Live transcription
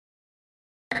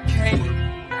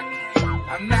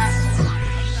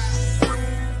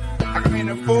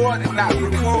afford and not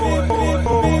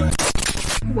record.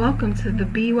 Welcome to the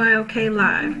BYOK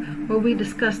Live, where we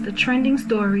discuss the trending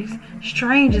stories,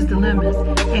 strangest dilemmas,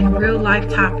 and real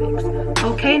life topics.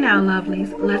 Okay now,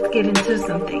 lovelies, let's get into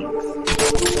some things.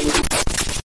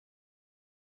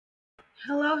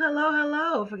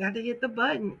 Hello. Forgot to hit the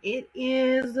button. It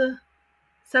is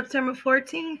September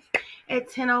 14th at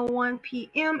 10:01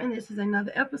 p.m. and this is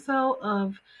another episode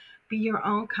of Be Your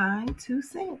Own Kind 2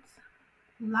 Cents.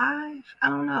 Live. I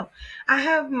don't know. I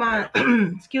have my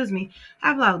excuse me.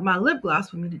 I have my lip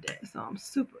gloss with me today, so I'm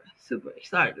super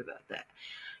excited about that.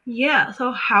 Yeah.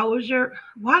 So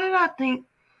why did I think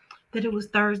that it was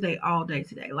Thursday all day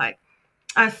today? Like,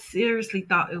 I seriously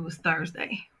thought it was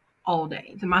Thursday all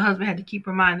day. So my husband had to keep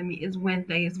reminding me it's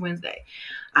Wednesday.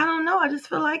 I don't know. I just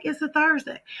feel like it's a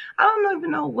Thursday. I don't even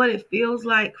know what it feels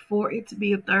like for it to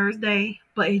be a Thursday,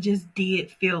 but it just did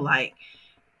feel like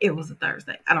it was a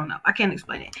Thursday. I don't know. I can't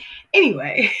explain it.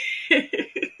 Anyway,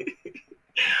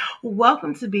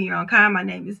 welcome to Be Your Own Kind. My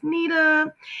name is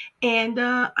Nita, and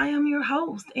I am your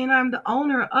host, and I'm the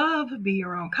owner of Be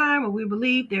Your Own Kind, where we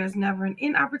believe there's never an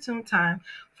inopportune time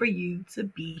for you to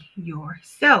be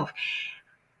yourself.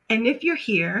 And if you're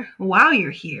here, while you're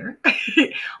here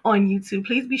on YouTube,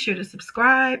 please be sure to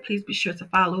subscribe. Please be sure to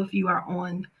follow if you are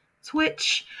on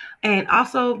Twitch, and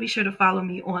also be sure to follow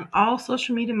me on all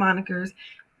social media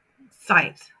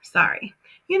sites. Sorry.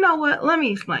 You know what? Let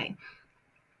me explain.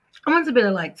 I went to bed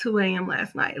at like 2 a.m.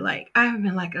 last night. Like, I have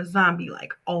been like a zombie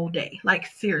like all day. Like,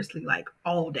 seriously, like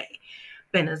all day.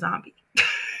 Been a zombie.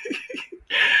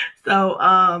 So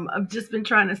I've just been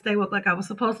trying to stay woke. Like, I was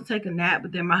supposed to take a nap,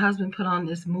 but then my husband put on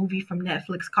this movie from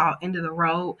Netflix called End of the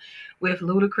Road with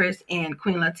Ludacris and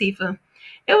Queen Latifah.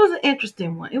 It was an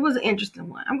interesting one.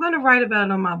 I'm going to write about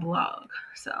it on my blog.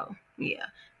 So, yeah.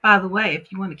 By the way,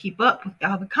 if you want to keep up with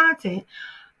all the content,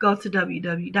 go to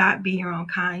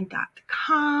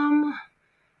www.beyourownkind.com.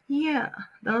 Yeah,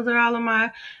 those are all of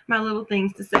my little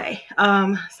things to say.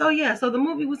 So the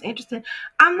movie was interesting.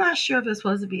 I'm not sure if it's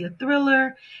supposed to be a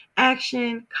thriller,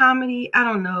 action, comedy. I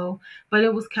don't know, but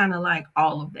it was kind of like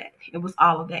all of that. It was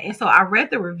all of that. And so I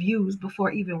read the reviews before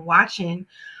even watching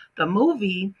the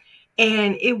movie,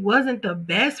 and it wasn't the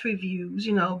best reviews,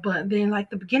 but then like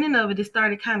the beginning of it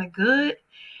started kind of good.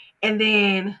 And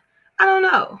then, I don't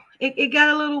know, it got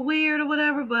a little weird or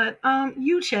whatever, but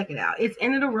you check it out. It's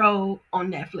End of the Road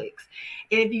on Netflix.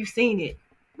 And if you've seen it,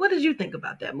 what did you think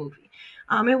about that movie?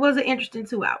 It was an interesting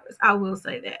 2 hours. I will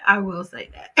say that.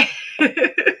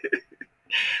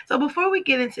 So before we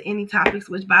get into any topics,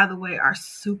 which by the way are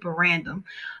super random,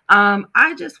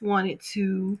 I just wanted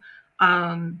to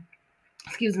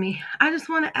I just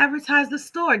want to advertise the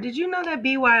store. Did you know that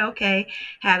BYOK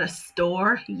had a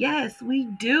store? Yes, we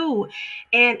do.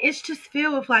 And it's just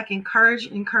filled with like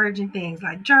encouraging things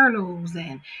like journals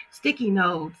and sticky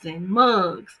notes and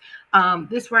mugs.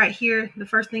 This right here, the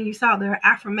first thing you saw, there are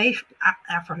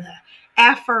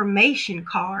affirmation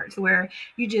cards where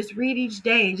you just read each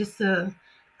day just to,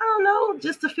 I don't know,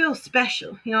 just to feel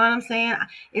special. You know what I'm saying?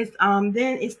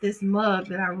 Then it's this mug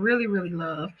that I really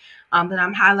love, that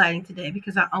I'm highlighting today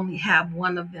because I only have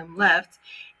one of them left.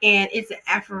 And it's an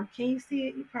can you see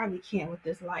it? You probably can't with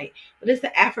this light, but it's an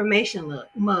affirmation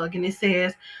mug, and it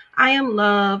says, I am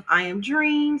love, I am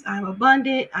dreams, I am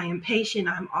abundant, I am patient,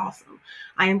 I am awesome,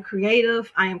 I am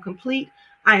creative, I am complete,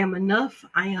 I am enough,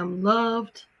 I am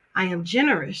loved, I am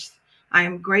generous, I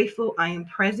am grateful, I am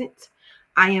present,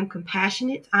 I am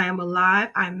compassionate, I am alive,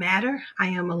 I matter, I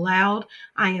am allowed,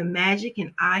 I am magic,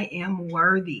 and I am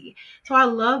worthy. So I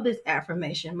love this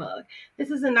affirmation mug. This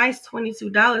is a nice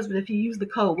 $22, but if you use the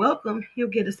code WELCOME, you'll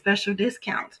get a special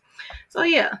discount. So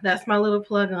yeah, that's my little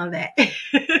plug on that.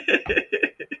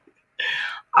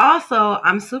 Also,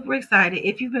 I'm super excited.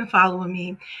 If you've been following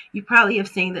me, you probably have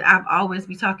seen that I've always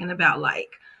be talking about like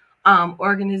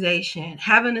organization,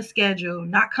 having a schedule,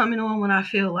 not coming on when I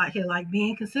feel like it, like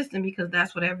being consistent, because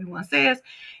that's what everyone says.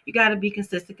 You got to be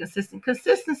consistent.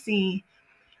 Consistency,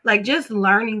 like just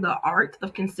learning the art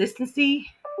of consistency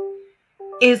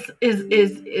is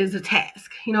a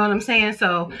task. You know what I'm saying?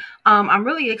 So I'm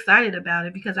really excited about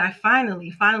it because I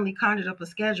finally conjured up a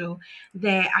schedule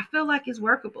that I feel like is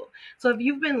workable. So if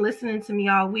you've been listening to me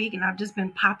all week and I've just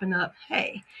been popping up,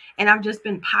 on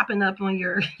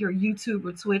your YouTube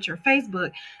or Twitch or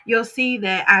Facebook, you'll see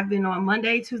that I've been on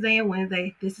Monday, Tuesday, and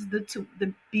Wednesday. This is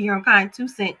the Be Your Own Kind 2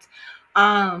 Cents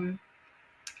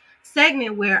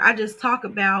segment where I just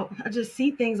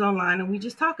see things online and we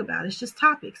just talk about it. It's just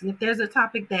topics. And if there's a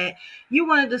topic that you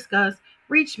want to discuss,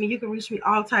 reach me. You can reach me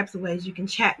all types of ways. You can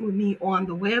chat with me on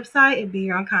the website at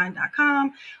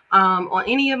beyourownkind.com, on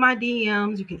any of my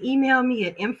DMs. You can email me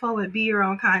at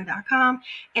info@beyourownkind.com,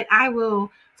 and I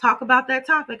will talk about that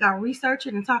topic. I'll research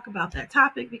it and talk about that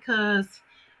topic because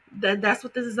that's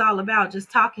what this is all about,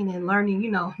 just talking and learning,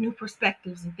 new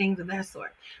perspectives and things of that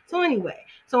sort. So anyway,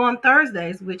 so on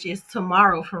Thursdays, which is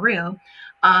tomorrow for real,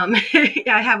 I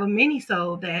have a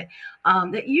mini-sode that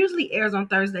usually airs on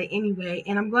Thursday anyway,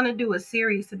 and I'm going to do a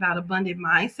series about abundant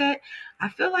mindset. I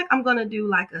feel like I'm going to do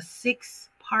like a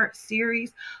 6-part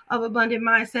series of abundant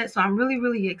mindset, so I'm really,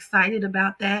 really excited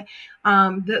about that.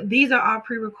 These are all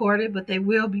pre-recorded, but they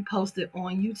will be posted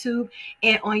on YouTube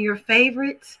and on your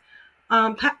favorites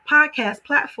podcast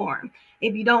platform.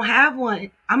 If you don't have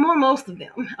one, I'm on most of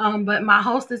them, but my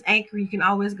host is Anchor. You can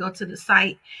always go to the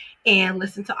site and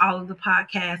listen to all of the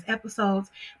podcast episodes.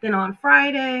 Then on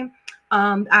Friday,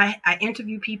 I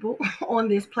interview people on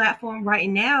this platform right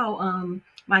now.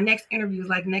 My next interview is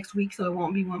like next week, so it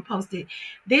won't be one posted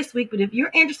this week. But if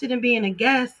you're interested in being a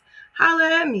guest, holler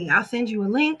at me. I'll send you a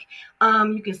link.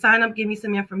 You can sign up, give me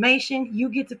some information. You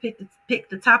get to pick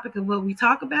the topic of what we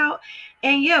talk about.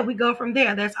 And yeah, we go from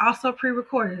there. That's also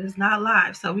pre-recorded. It's not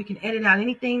live. So we can edit out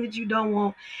anything that you don't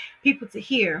want people to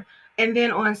hear. And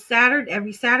then on Saturday,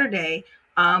 every Saturday,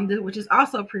 which is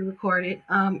also pre-recorded,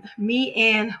 me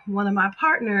and one of my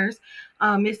partners,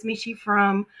 Miss Michi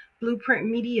from Blueprint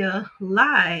Media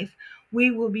Live, we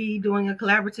will be doing a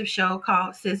collaborative show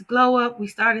called Sis Glow Up. We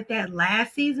started that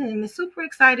last season and it's super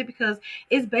excited because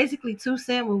it's basically 2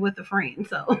 Cent with a friend.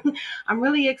 So I'm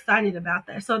really excited about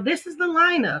that. So this is the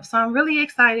lineup. So I'm really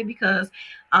excited because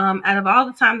out of all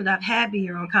the time that I've had Be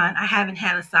Your Own Kind, I haven't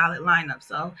had a solid lineup.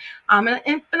 So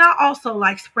and I also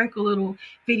like sprinkle little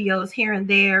videos here and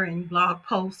there and blog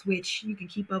posts, which you can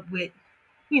keep up with,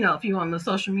 if you're on the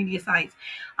social media sites,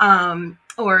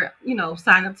 or,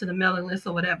 sign up to the mailing list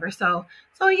or whatever. So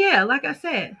yeah, like I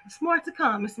said, it's more to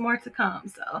come. It's more to come.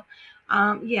 So,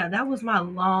 yeah, that was my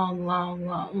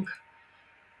long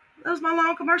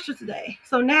commercial today.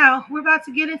 So now we're about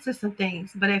to get into some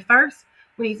things, but at first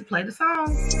we need to play the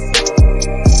song.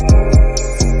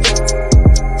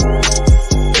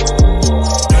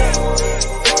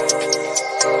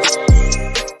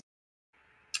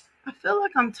 I feel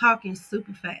like I'm talking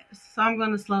super fast, so I'm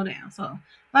going to slow down. So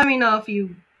let me know if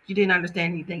you didn't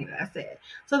understand anything that I said.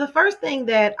 So the first thing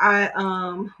that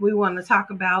we want to talk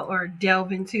about or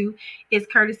delve into is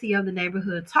courtesy of the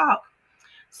Neighborhood Talk.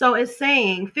 So it's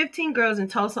saying 15 girls in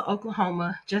Tulsa,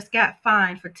 Oklahoma just got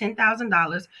fined for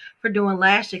 $10,000 for doing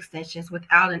lash extensions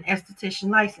without an esthetician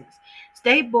license.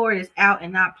 State board is out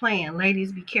and not playing.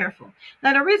 Ladies, be careful.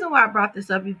 Now, the reason why I brought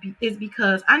this up is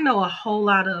because I know a whole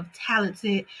lot of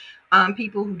talented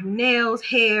people who do nails,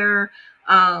 hair,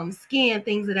 skin,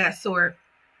 things of that sort.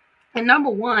 And number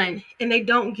one, and they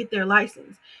don't get their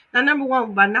license. Now, number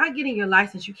one, by not getting your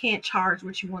license, you can't charge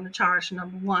what you want to charge,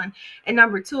 number one. And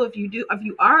number two, if you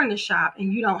are in the shop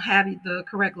and you don't have the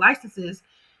correct licenses,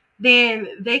 then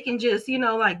they can just,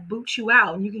 like boot you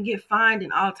out and you can get fined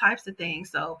and all types of things.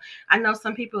 So I know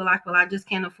some people are like, well, I just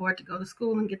can't afford to go to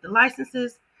school and get the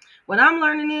licenses. What I'm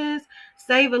learning is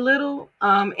save a little,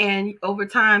 and over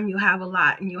time you'll have a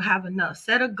lot and you'll have enough.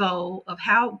 Set a goal of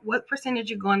what percentage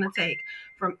you're going to take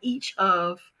from each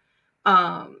of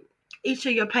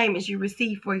your payments you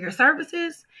receive for your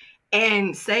services,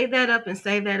 and save that up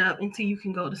until you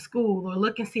can go to school or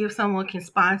look and see if someone can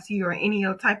sponsor you or any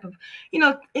other type of,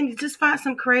 and just find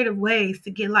some creative ways to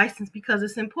get licensed because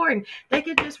it's important. They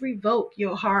could just revoke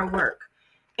your hard work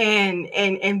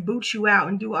and boot you out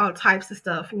and do all types of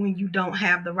stuff when you don't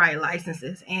have the right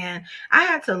licenses. And I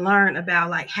had to learn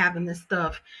about like having this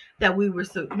stuff that we were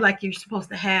like you're supposed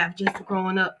to have just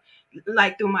growing up,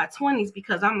 like through my 20s,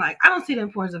 because I'm like, I don't see the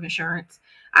importance of insurance.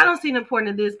 I don't see the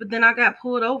importance of this, but then I got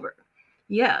pulled over.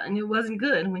 Yeah, and it wasn't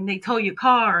good when they tow your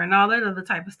car and all that other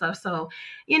type of stuff. So,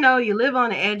 you live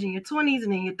on the edge in your 20s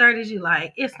and in your 30s, you're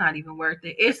like, it's not even worth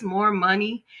it. It's more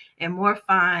money and more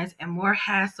fines and more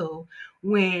hassle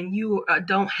when you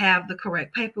don't have the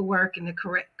correct paperwork and the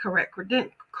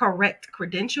correct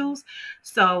credentials.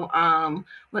 So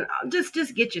when just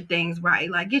get your things right.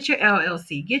 Like get your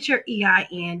LLC, get your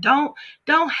EIN. Don't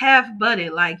half-butt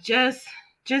it. Like just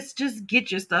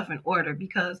get your stuff in order,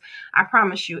 because I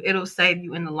promise you it'll save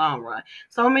you in the long run.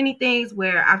 So many things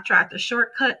where I've tried to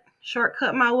shortcut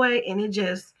my way, and it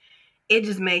just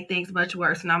made things much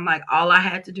worse. And I'm like, all I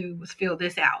had to do was fill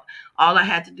this out. All I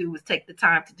had to do was take the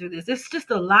time to do this. It's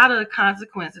just a lot of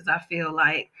consequences, I feel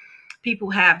like, people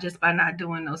have just by not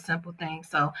doing those simple things.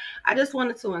 So I just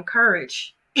wanted to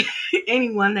encourage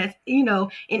anyone that's,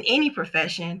 in any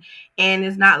profession and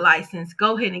is not licensed,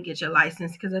 go ahead and get your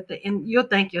license, because at the end you'll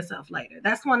thank yourself later.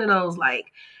 That's one of those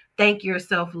like thank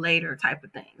yourself later type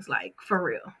of things, like for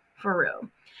real, for real.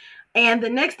 And the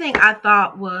next thing I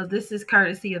thought was, this is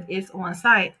courtesy of It's On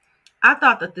Site. I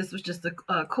thought that this was just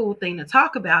a cool thing to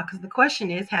talk about, because the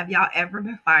question is, have y'all ever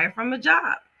been fired from a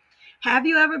job? Have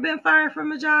you ever been fired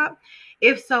from a job?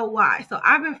 If so, why? So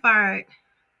I've been fired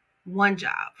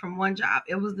from one job.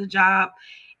 It was the job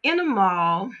in a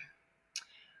mall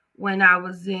when I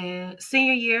was in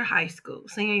senior year of high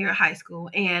school,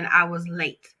 and I was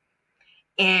late.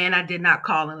 And I did not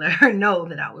call and let her know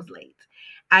that I was late.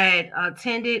 I had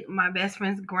attended my best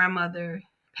friend's grandmother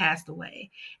passed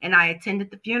away, and I attended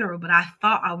the funeral, but I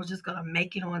thought I was just going to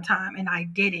make it on time, and I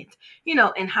didn't.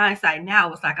 In hindsight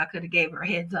now, it's like I could have gave her a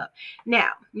heads up. Now,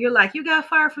 you're like, you got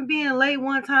fired from being late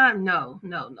one time? No.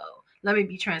 Let me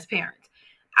be transparent.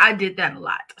 I did that a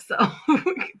lot. So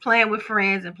playing with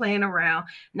friends and playing around,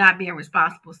 not being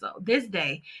responsible. So this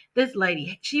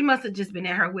lady, she must have just been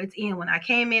at her wit's end. When I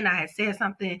came in, I had said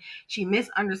something. She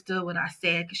misunderstood what I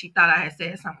said because she thought I had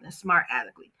said something smart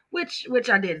aleckly, which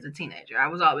I did as a teenager. I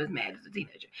was always mad as a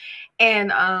teenager.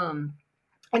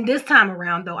 And this time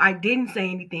around, though, I didn't say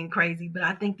anything crazy, but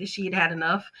I think that she had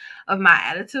enough of my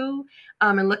attitude.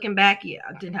 And looking back, yeah,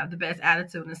 I didn't have the best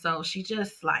attitude. And so she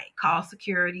just like called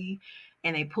security,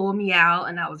 and they pulled me out,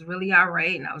 and I was really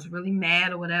irate, and I was really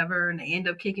mad or whatever. And they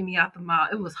ended up kicking me out the mall.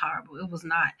 It was horrible. It was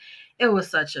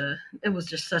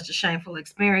just such a shameful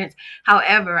experience.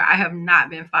 However, I have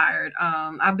not been fired.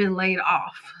 I've been laid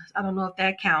off. I don't know if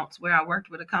that counts, where I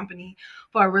worked with a company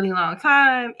for a really long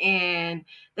time, and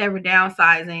they were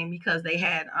downsizing because they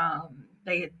had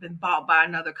been bought by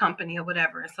another company or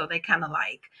whatever. And so they kind of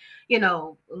like,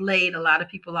 laid a lot of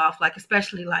people off, like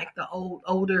especially like the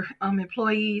older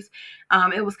employees.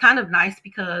 It was kind of nice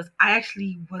because I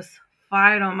actually was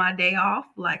fired on my day off.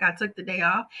 Like I took the day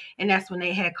off, and that's when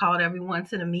they had called everyone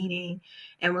to the meeting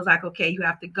and was like, okay, you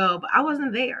have to go. But I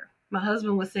wasn't there. My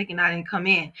husband was sick and I didn't come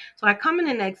in. So I come in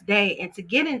the next day, and to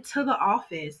get into the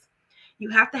office, you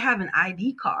have to have an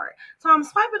ID card. So I'm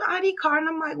swiping the ID card, and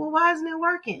I'm like, well, why isn't it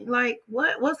working? Like,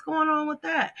 what's going on with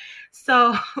that?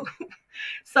 So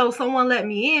someone let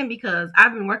me in because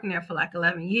I've been working there for like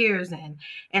 11 years, and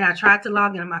I tried to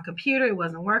log into my computer. It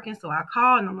wasn't working. So I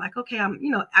called, and I'm like, okay, I'm,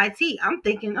 IT.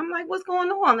 I'm like, what's going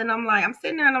on? And I'm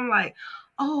sitting there, and I'm like,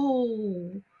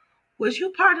 oh, was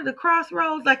you part of the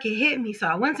crossroads? Like it hit me. So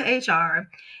I went to HR,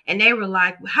 and they were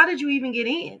like, how did you even get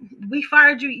in? We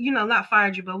fired you, not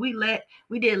fired you, but we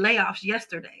did layoffs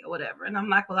yesterday or whatever. And I'm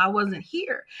like, well, I wasn't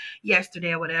here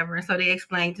yesterday or whatever. And so they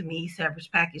explained to me severance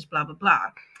package, blah, blah, blah.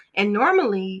 And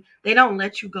normally they don't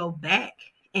let you go back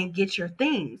and get your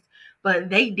things.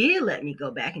 But they did let me go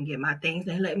back and get my things.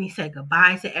 They let me say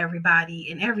goodbye to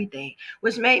everybody and everything,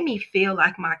 which made me feel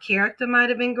like my character might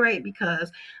have been great,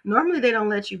 because normally they don't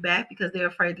let you back because they're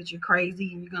afraid that you're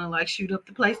crazy and you're going to like shoot up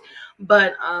the place.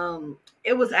 But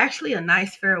it was actually a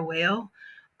nice farewell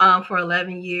for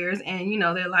 11 years. And,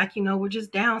 they're like, we're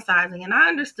just downsizing. And I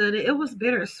understood it. It was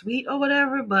bittersweet or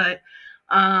whatever. But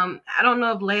I don't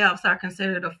know if layoffs are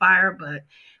considered a fire, but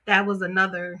that was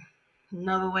another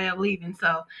way of leaving.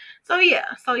 So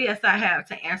yes, I have,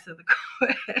 to answer the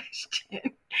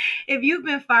question. If you've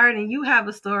been fired and you have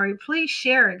a story, please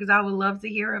share it, because I would love to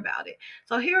hear about it.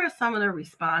 So here are some of the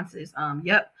responses.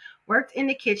 Worked in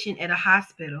the kitchen at a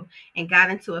hospital and got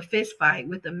into a fist fight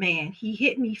with a man. He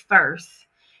hit me first,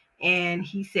 and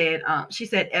she said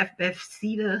F.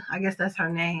 Bethsida, I guess that's her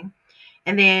name.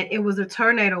 And then it was a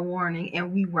tornado warning,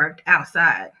 and we worked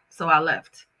outside, so I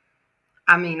left.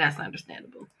 I mean, that's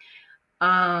understandable.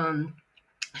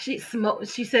 She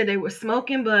said they were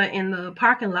smoking bud in the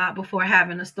parking lot before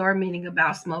having a store meeting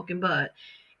about smoking bud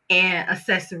and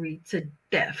accessory to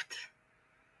theft.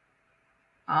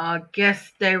 I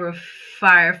guess they were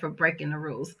fired for breaking the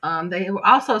rules. They were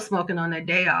also smoking on their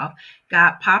day off,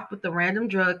 got popped with a random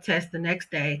drug test the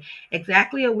next day,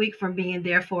 exactly a week from being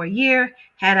there for a year.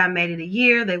 Had I made it a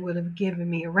year, they would have given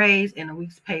me a raise and a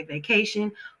week's paid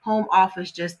vacation. Home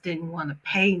office just didn't want to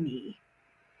pay me.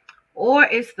 Or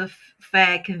it's the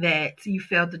fact that you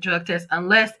failed the drug test,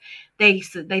 unless they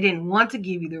didn't want to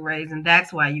give you the raise, and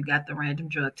that's why you got the random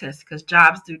drug test, because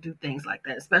jobs do things like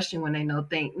that, especially when they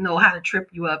know how to trip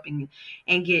you up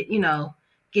and get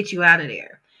you out of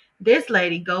there. This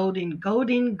lady, Golden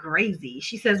Grazy,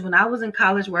 she says, when I was in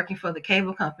college working for the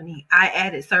cable company, I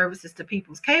added services to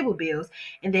people's cable bills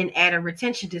and then added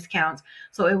retention discounts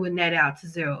so it would net out to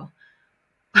zero.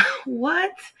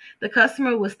 What? The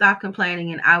customer would stop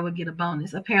complaining and I would get a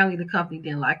bonus. Apparently, the company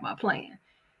didn't like my plan.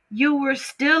 You were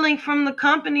stealing from the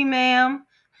company, ma'am.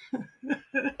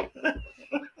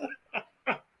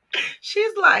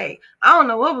 She's like, I don't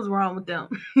know what was wrong with them.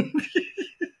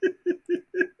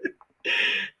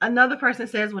 Another person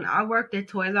says, when I worked at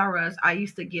Toys R Us, I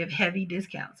used to give heavy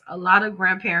discounts. A lot of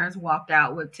grandparents walked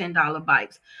out with $10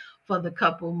 bikes for the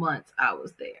couple months I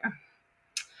was there.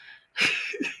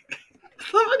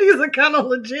 Some of these are kind of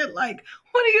legit. Like,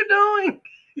 what are you doing?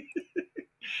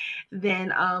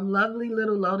 Then lovely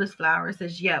little Lotus Flower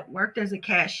says, yep, worked as a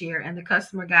cashier and the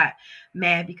customer got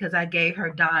mad because I gave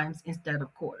her dimes instead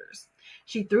of quarters.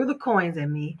 She threw the coins at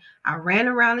me. I ran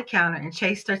around the counter and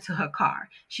chased her to her car.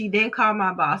 She then called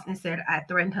my boss and said I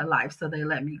threatened her life, so they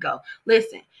let me go.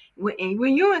 Listen,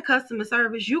 when you're in customer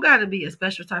service, you got to be a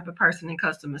special type of person in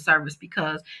customer service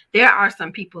because there are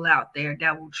some people out there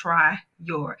that will try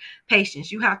your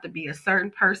patience. You have to be a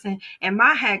certain person. And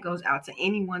my hat goes out to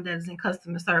anyone that is in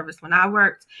customer service. When I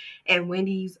worked at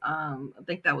Wendy's, I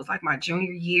think that was like my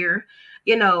junior year,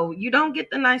 you know, you don't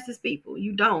get the nicest people.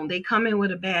 You don't. They come in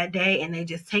with a bad day and they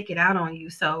just take it out on you.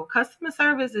 So customer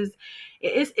service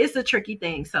it's a tricky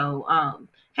thing. So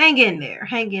hang in there.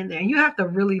 And you have to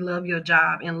really love your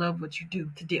job and love what you do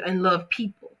and love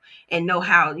people and know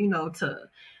how, you know, to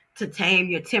tame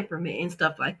your temperament and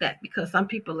stuff like that, because some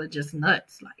people are just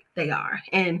nuts, like they are.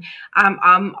 And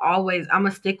I'm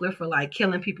a stickler for like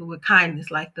killing people with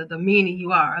kindness. Like the meaner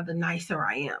you are, the nicer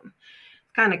I am.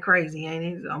 It's kind of crazy, and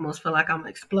it almost feel like I'm gonna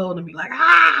explode and be like,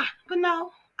 but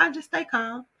no, I just stay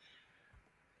calm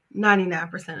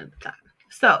 99% of the time.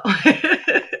 So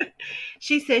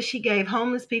she says she gave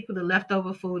homeless people the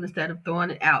leftover food instead of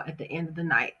throwing it out at the end of the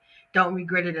night. Don't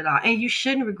regret it at all. And you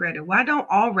shouldn't regret it. Why don't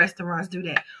all restaurants do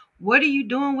that? What are you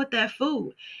doing with that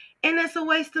food? And that's a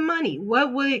waste of money.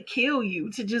 What would it kill you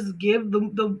to just give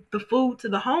the food to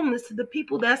the homeless, to the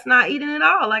people that's not eating at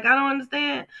all? Like, I don't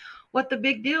understand what the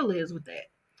big deal is with that.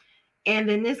 And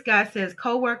then this guy says,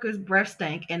 coworkers breath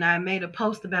stank, and I made a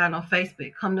post about it on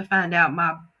Facebook. Come to find out,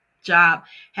 my job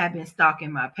had been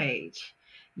stalking my page.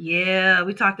 Yeah,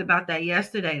 we talked about that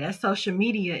yesterday. That social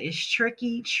media is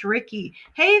tricky.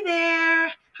 Hey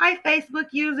there. Hi, Facebook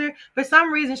user. For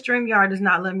some reason, StreamYard does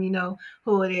not let me know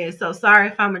who it is. So sorry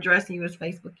if I'm addressing you as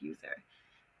Facebook user.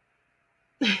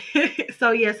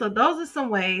 So those are some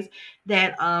ways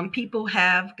that people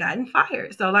have gotten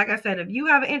fired. So like I said, if you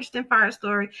have an interesting fire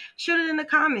story, shoot it in the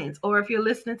comments. Or if you're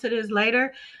listening to this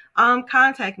later,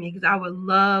 contact me, because I would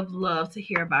love to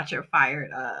hear about your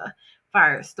fire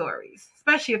stories,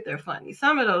 especially if they're funny.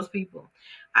 Some of those people,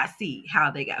 I see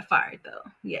how they got fired though.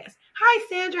 Yes. Hi,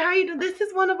 Sandra. How you doing? This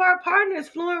is one of our partners,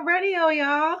 Fluent Radio,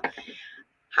 y'all.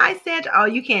 Hi, Sandra. Oh,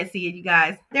 you can't see it, you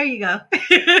guys. There you go.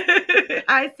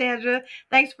 Hi, Sandra.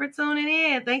 Thanks for tuning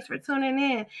in.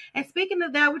 And speaking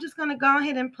of that, we're just going to go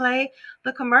ahead and play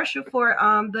the commercial for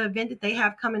the event that they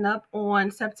have coming up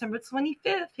on September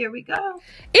 25th. Here we go.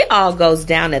 It all goes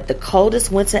down at the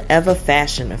coldest winter ever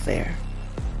fashion affair,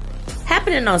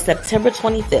 happening on September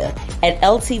 25th at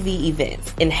LTV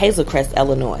Events in Hazel Crest,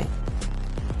 Illinois.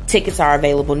 Tickets are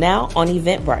available now on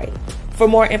Eventbrite. For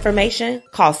more information,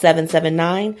 call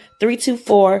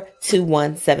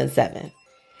 779-324-2177.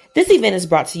 This event is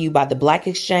brought to you by the Black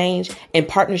Exchange in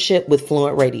partnership with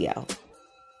Fluent Radio.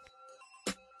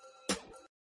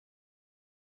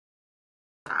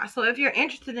 So if you're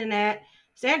interested in that,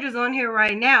 Sandra's on here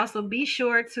right now, so be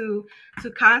sure to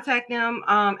contact them.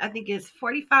 I think it's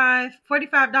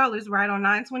 $45 right on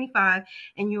 925,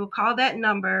 and you will call that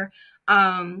number.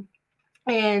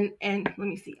 And let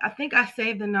me see. I think I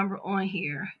saved the number on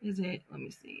here. Is it? Let me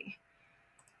see.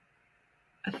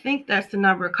 I think that's the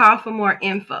number. Call for more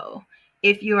info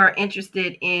if you are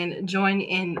interested in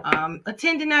joining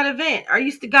attending that event. Are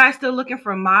you guys still looking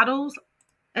for models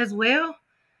as well?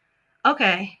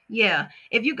 Okay, yeah.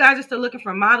 If you guys are still looking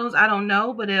for models, I don't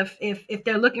know, but if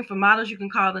they're looking for models, you can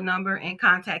call the number and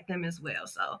contact them as well.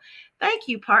 So thank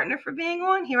you, partner, for being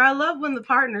on here. I love when the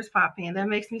partners pop in. That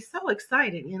makes me so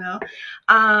excited, you know.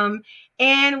 And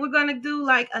we're going to do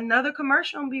like another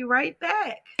commercial and be right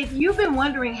back. If you've been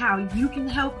wondering how you can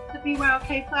help the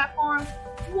BYOK platform,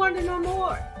 you want to know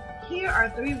more, here are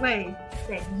 3 ways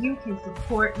that you can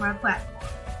support my platform.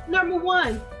 Number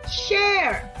 1,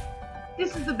 share.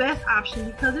 This is the best option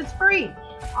because it's free.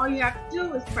 All you have to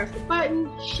do is press the button,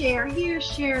 share here,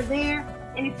 share there.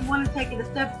 And if you want to take it a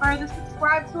step further,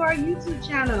 subscribe to our YouTube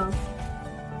channel.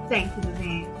 Thanks in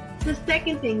advance. The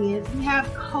second thing is we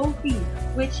have Ko-fi,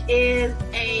 which is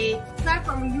a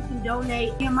platform where you can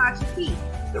donate your matcha tea.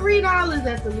 $3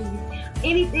 at the least.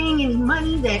 Anything, any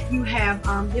money that you have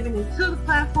given into the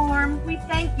platform, we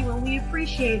thank you and we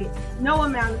appreciate it. No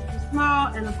amount is too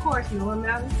small, and of course, no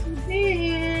amount is too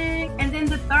big. And then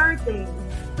the third thing,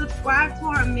 subscribe to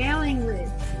our mailing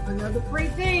list. Another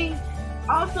great thing.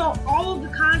 Also, all of the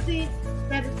content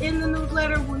that is in the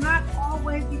newsletter will not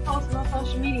always be posted on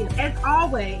social media. As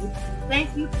always,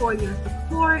 thank you for your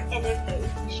support, and as always,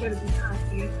 be sure to be kind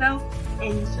to yourself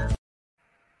and each other.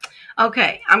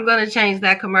 Okay, I'm going to change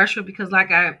that commercial because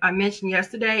like I mentioned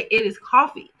yesterday, it is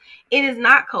coffee. It is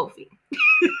not Kofi.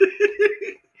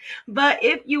 But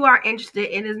if you are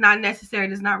interested, it is not necessary,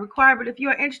 it is not required, but if you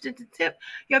are interested to tip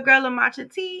your girl a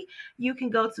matcha tea, you can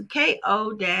go to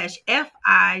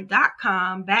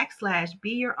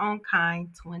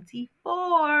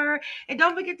ko-fi.com/beyourownkind24. And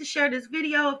don't forget to share this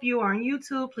video. If you are on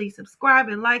YouTube, please subscribe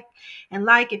and like.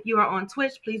 If you are on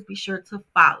Twitch, please be sure to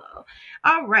follow.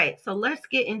 All right, so let's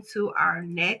get into our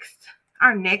next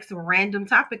random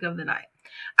topic of the night.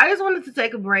 I just wanted to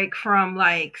take a break from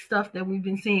like stuff that we've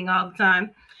been seeing all the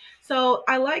time. So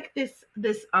I like this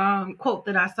quote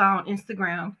that I saw on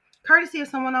Instagram, courtesy of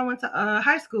someone I went to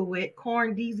high school with,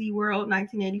 Corn DZ World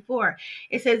 1984.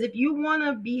 It says, if you want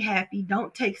to be happy,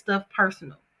 don't take stuff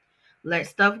personal. Let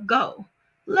stuff go.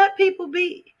 Let people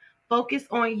be. Focus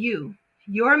on you,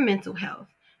 your mental health,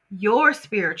 your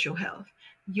spiritual health,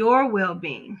 your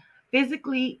well-being,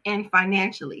 physically and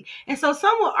financially. And so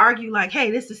some will argue like,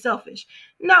 hey, this is selfish.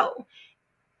 No.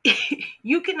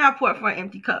 You cannot pour from an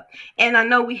empty cup. And I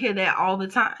know we hear that all the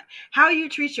time. How you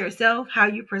treat yourself, how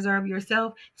you preserve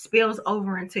yourself spills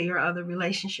over into your other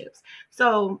relationships.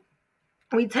 So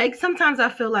sometimes I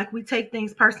feel like we take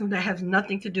things personal that has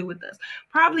nothing to do with us.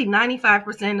 Probably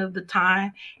 95% of the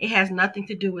time, it has nothing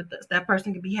to do with us. That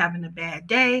person could be having a bad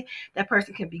day. That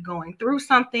person can be going through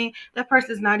something. That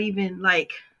person's not even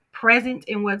like present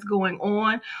in what's going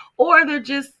on, or they're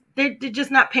just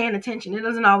not paying attention. It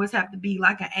doesn't always have to be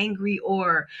like an angry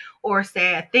or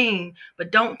sad thing,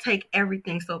 but don't take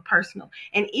everything so personal.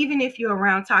 And even if you're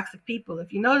around toxic people,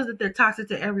 if you notice that they're toxic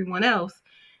to everyone else,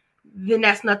 then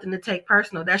that's nothing to take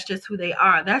personal. That's just who they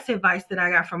are. That's advice that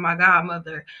I got from my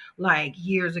godmother like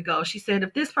years ago. She said,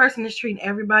 if this person is treating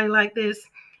everybody like this,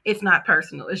 it's not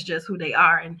personal. It's just who they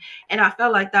are. And I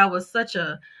felt like that was such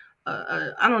a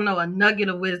nugget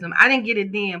of wisdom. I didn't get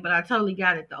it then, but I totally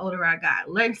got it the older I got.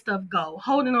 Letting stuff go,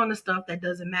 holding on to stuff that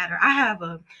doesn't matter. I have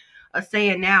a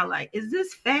saying now, like, is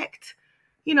this fact?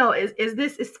 Is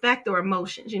this fact or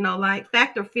emotions? Like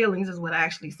fact or feelings is what I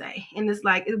actually say. And it's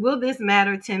like, will this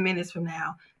matter 10 minutes from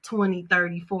now, 20,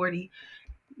 30, 40?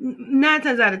 9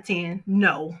 times out of 10,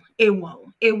 no, it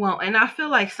won't. It won't. And I feel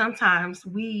like sometimes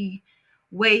we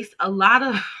waste a lot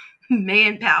of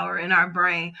manpower in our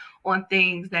brain on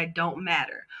things that don't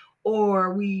matter,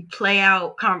 or we play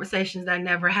out conversations that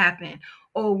never happen,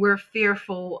 or we're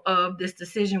fearful of this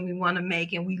decision we want to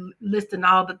make, and we listing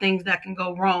all the things that can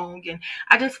go wrong. And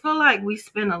I just feel like we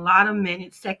spend a lot of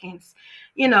minutes, seconds,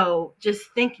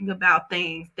 just thinking about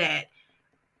things that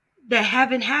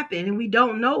haven't happened, and we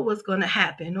don't know what's going to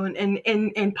happen,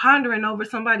 and pondering over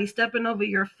somebody stepping over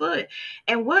your foot.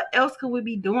 And what else could we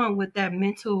be doing with that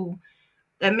mental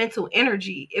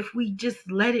energy if we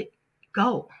just let it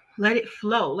go, let it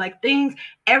flow? Like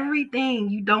everything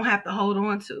you don't have to hold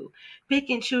on to. Pick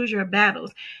and choose your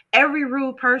battles. Every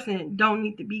rude person don't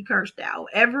need to be cursed out.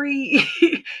 You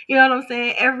know what I'm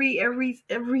saying?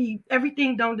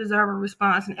 Everything don't deserve a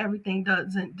response, and everything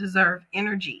doesn't deserve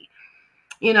energy.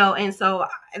 And so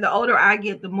the older I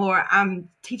get, the more I'm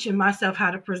teaching myself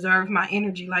how to preserve my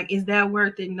energy. Like, is that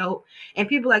worth it? No. And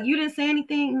people like, you didn't say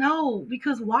anything? No,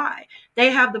 because why?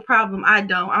 They have the problem. I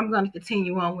don't. I'm going to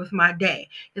continue on with my day.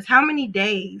 Because how many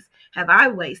days have I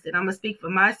wasted? I'm going to speak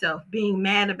for myself, being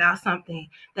mad about something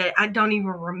that I don't even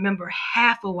remember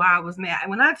half of why I was mad. And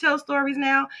when I tell stories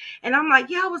now, and I'm like,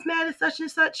 yeah, I was mad at such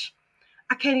and such,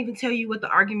 I can't even tell you what the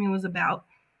argument was about.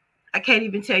 I can't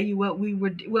even tell you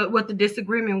what the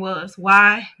disagreement was.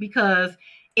 Why? Because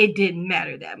it didn't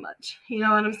matter that much. You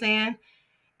know what I'm saying?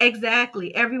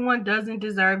 Exactly. Everyone doesn't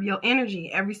deserve your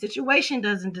energy. Every situation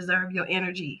doesn't deserve your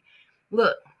energy.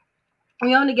 Look,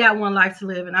 we only got one life to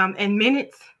live, and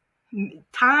minutes,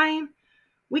 time,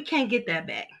 we can't get that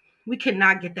back. We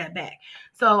cannot get that back.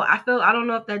 So I don't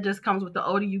know if that just comes with the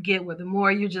older you get, where the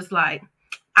more you're just like,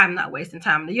 I'm not wasting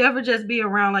time. Do you ever just be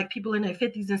around like people in their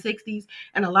 50s and 60s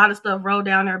and a lot of stuff roll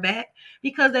down their back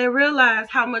because they realize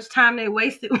how much time they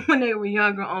wasted when they were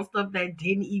younger on stuff that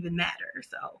didn't even matter?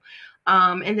 So,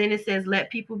 and then it says, let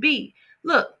people be.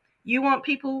 Look, you want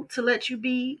people to let you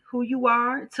be who you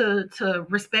are, to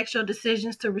respect your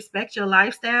decisions, to respect your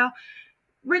lifestyle.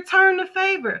 Return the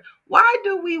favor. Why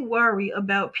do we worry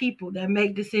about people that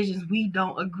make decisions we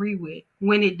don't agree with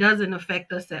when it doesn't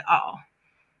affect us at all?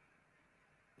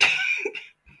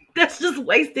 That's just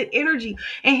wasted energy.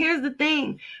 And here's the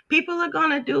thing, people are going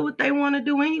to do what they want to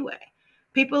do anyway.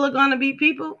 People are going to be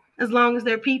people as long as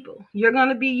they're people. You're going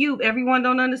to be you. Everyone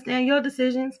don't understand your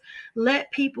decisions.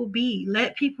 Let people be.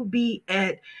 Let people be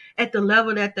at the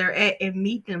level that they're at and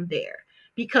meet them there.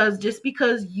 Because just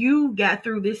because you got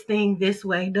through this thing this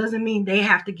way doesn't mean they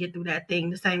have to get through that thing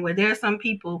the same way. There are some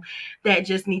people that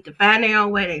just need to find their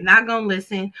own way. They're not going to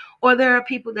listen. Or there are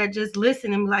people that just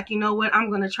listen and be like, you know what, I'm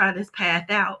going to try this path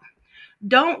out.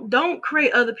 Don't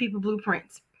create other people's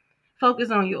blueprints.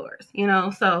 Focus on yours,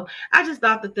 So I just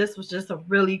thought that this was just a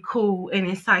really cool and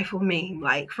insightful meme,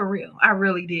 like for real. I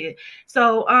really did.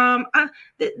 So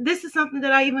this is something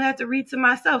that I even had to read to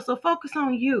myself. So focus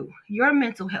on you, your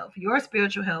mental health, your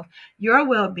spiritual health, your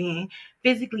well-being,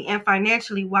 physically and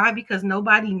financially. Why? Because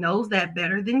nobody knows that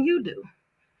better than you do.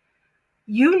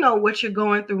 You know what you're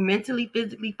going through mentally,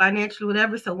 physically, financially,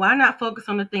 whatever. So why not focus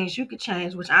on the things you could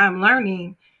change, which I'm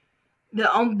learning. The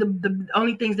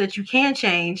only things that you can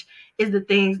change is the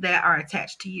things that are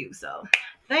attached to you. So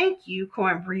thank you,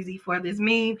 Corn Breezy, for this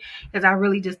meme, because I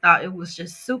really just thought it was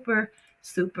just super,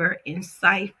 super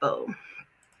insightful.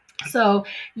 So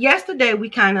yesterday we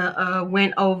kind of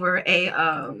went over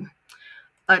an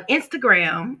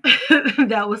Instagram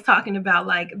that was talking about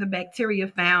like the bacteria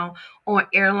found on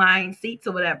airline seats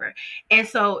or whatever. And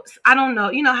so I don't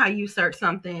know, you know how you search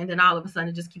something and then all of a sudden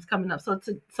it just keeps coming up.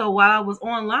 So while I was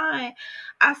online,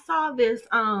 I saw this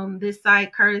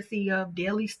site courtesy of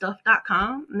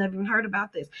dailystuff.com. Never even heard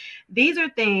about this. These are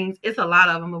things, it's a lot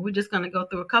of them, but we're just going to go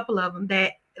through a couple of them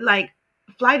that like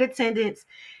flight attendants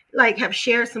like have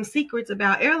shared some secrets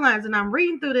about airlines. And I'm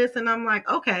reading through this and I'm like,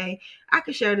 okay, I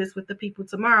could share this with the people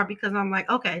tomorrow, because I'm like,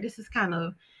 okay, this is kind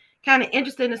of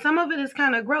interesting. And some of it is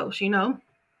kind of gross,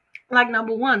 Like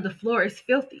number one, the floor is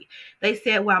filthy. They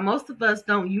said while most of us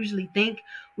don't usually think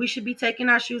we should be taking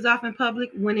our shoes off in public,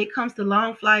 when it comes to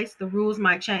long flights, the rules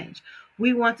might change.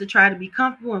 We want to try to be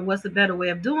comfortable, and what's a better way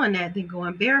of doing that than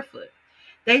going barefoot?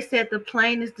 They said the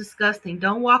plane is disgusting.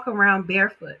 Don't walk around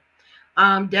barefoot.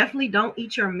 Definitely don't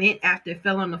eat your mint after it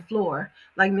fell on the floor,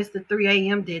 like Mr. 3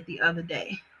 a.m. did the other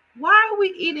day. Why are we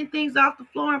eating things off the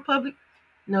floor in public?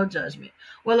 No judgment.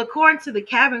 Well, according to the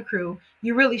cabin crew,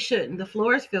 you really shouldn't. The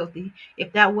floor is filthy.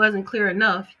 If that wasn't clear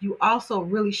enough, you also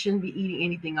really shouldn't be eating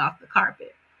anything off the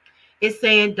carpet. It's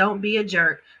saying don't be a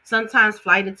jerk. Sometimes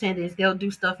flight attendants, they'll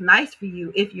do stuff nice for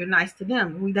you if you're nice to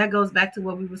them. That goes back to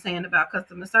what we were saying about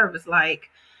customer service. Like,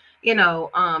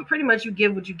 pretty much you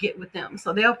give what you get with them.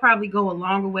 So they'll probably go a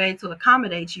longer way to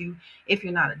accommodate you if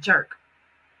you're not a jerk.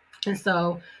 And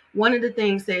so one of the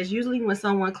things says, usually when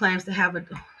someone claims to have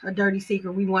a dirty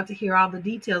secret, we want to hear all the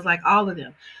details, like all of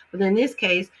them. But in this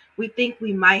case, we think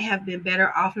we might have been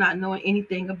better off not knowing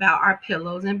anything about our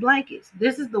pillows and blankets.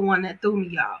 This is the one that threw me,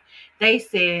 y'all. They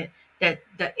said that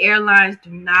the airlines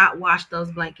do not wash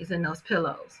those blankets and those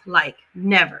pillows, like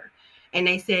never. And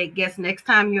they said, guess next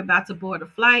time you're about to board a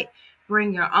flight,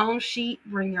 bring your own sheet,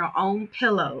 bring your own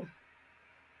pillow.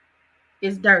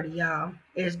 It's dirty, y'all.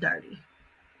 It's dirty.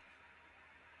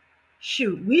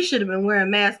 Shoot, we should have been wearing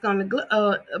masks on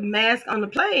the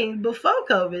plane before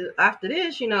COVID. After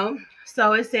this,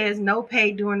 So it says no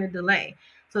pay during the delay.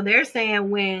 So they're saying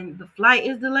when the flight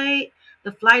is delayed,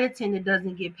 the flight attendant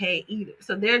doesn't get paid either.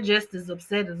 So they're just as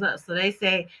upset as us. So they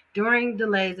say during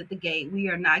delays at the gate, we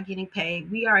are not getting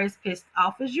paid. We are as pissed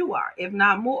off as you are, if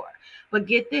not more. But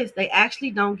get this, they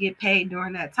actually don't get paid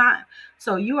during that time.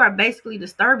 So you are basically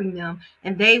disturbing them,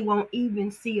 and they won't even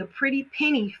see a pretty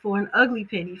penny for an ugly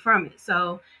penny from it.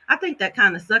 So I think that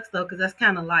kind of sucks, though, because that's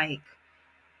kind of like,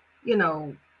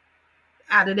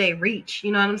 out of their reach.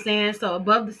 You know what I'm saying? So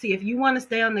above the sea, if you want to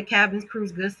stay on the cabin's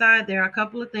crew's good side, there are a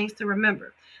couple of things to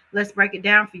remember. Let's break it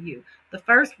down for you. The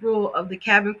first rule of the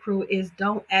cabin crew is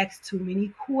don't ask too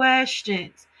many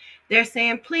questions. They're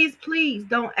saying, please, please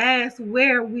don't ask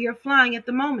where we are flying at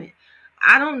the moment.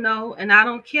 I don't know, and I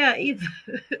don't care either.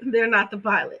 They're not the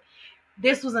pilot.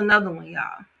 This was another one,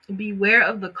 y'all. Beware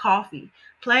of the coffee.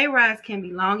 Plane rides can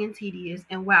be long and tedious,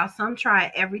 and while some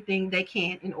try everything they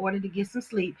can in order to get some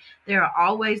sleep, there are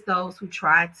always those who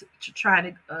try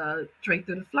to drink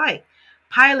through the flight.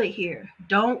 Pilot here,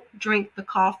 don't drink the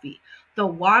coffee. The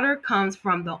water comes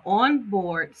from the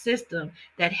onboard system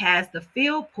that has the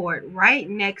fill port right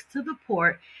next to the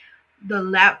port the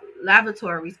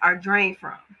lavatories are drained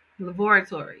from.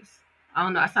 Laboratories. I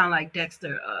don't know, I sound like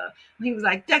Dexter. He was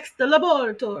like, Dexter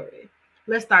Laboratory.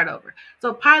 Let's start over.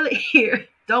 So pilot here,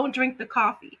 don't drink the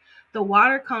coffee. The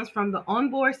water comes from the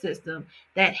onboard system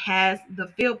that has the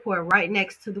field port right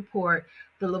next to the port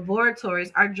the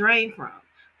laboratories are drained from.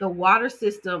 The water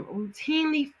system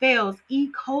routinely fails E.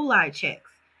 coli checks.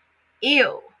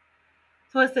 Ew.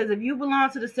 So it says, if you belong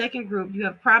to the second group, you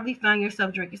have probably found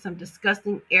yourself drinking some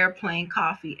disgusting airplane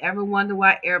coffee. Ever wonder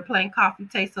why airplane coffee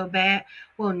tastes so bad?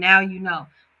 Well, now you know.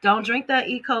 Don't drink that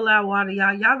E. coli water,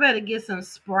 y'all. Y'all better get some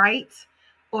Sprite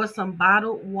or some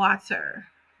bottled water.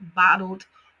 Bottled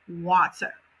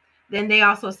water. Then they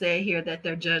also said here that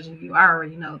they're judging you. I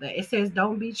already know that. It says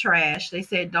don't be trash. They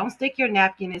said don't stick your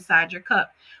napkin inside your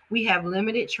cup. We have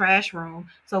limited trash room,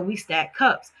 so we stack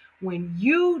cups. When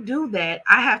you do that,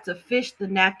 I have to fish the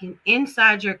napkin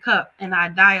inside your cup and I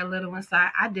die a little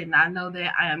inside. I did not know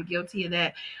that. I am guilty of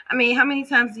that. I mean, how many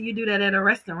times do you do that at a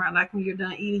restaurant? Like when you're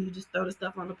done eating, you just throw the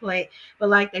stuff on the plate. But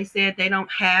like they said, they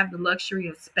don't have the luxury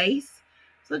of space.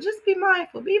 So just be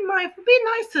mindful. Be mindful. Be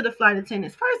nice to the flight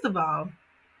attendants. First of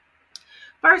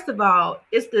all,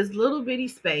 it's this little bitty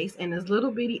space and this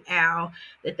little bitty aisle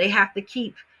that they have to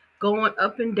keep going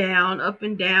up and down,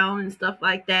 and stuff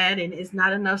like that. And it's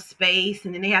not enough space.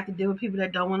 And then they have to deal with people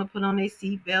that don't want to put on their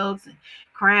seatbelts and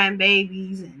crying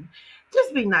babies. And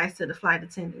just be nice to the flight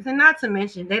attendants. And not to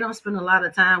mention, they don't spend a lot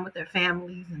of time with their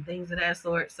families and things of that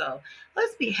sort. So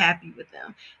let's be happy with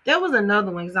them. There was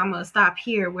another one, because I'm going to stop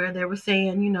here, where they were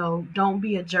saying, don't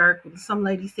be a jerk. Some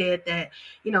lady said that,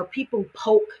 people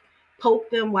poke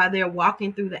them while they're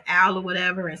walking through the aisle or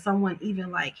whatever, and someone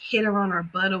even like hit her on her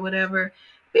butt or whatever.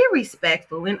 Be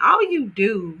respectful, and all you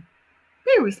do,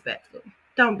 be respectful.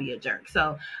 Don't be a jerk.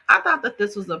 So I thought that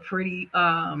this was a pretty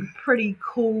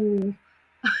cool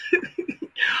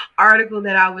article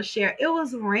that I would share. It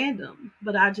was random,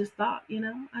 but I just thought,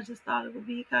 it would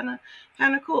be kind of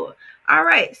cool. All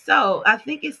right, so I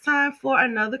think it's time for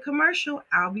another commercial.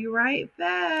 I'll be right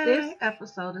back. This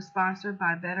episode is sponsored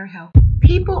by BetterHelp.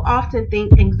 People often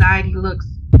think anxiety looks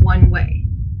one way,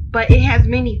 but it has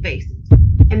many faces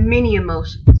and many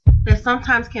emotions that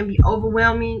sometimes can be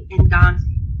overwhelming and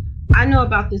daunting. I know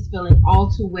about this feeling all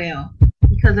too well,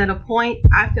 because at a point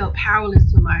I felt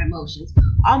powerless to my emotions,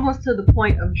 almost to the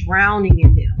point of drowning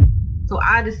in them. So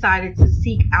I decided to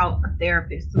seek out a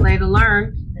therapist to later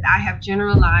learn that I have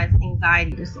generalized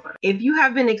anxiety disorder. If you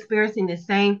have been experiencing the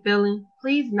same feeling,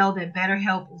 please know that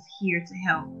BetterHelp is here to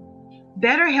help.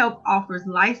 BetterHelp offers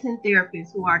licensed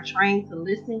therapists who are trained to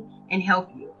listen and help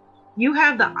you. You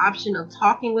have the option of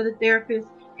talking with a therapist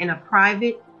in a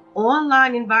private,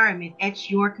 online environment at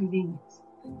your convenience.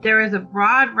 There is a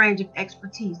broad range of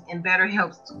expertise in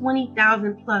BetterHelp's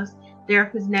 20,000 plus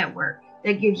therapist network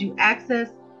that gives you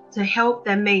access to help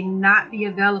that may not be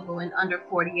available in under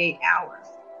 48 hours.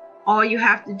 All you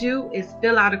have to do is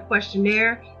fill out a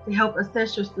questionnaire to help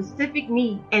assess your specific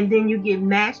need, and then you get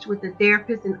matched with a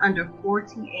therapist in under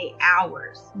 48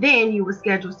 hours. Then you will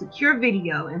schedule secure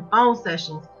video and phone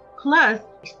sessions. Plus,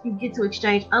 you get to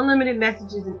exchange unlimited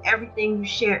messages, and everything you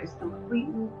share is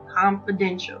completely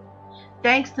confidential.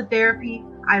 Thanks to therapy,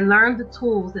 I learned the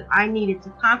tools that I needed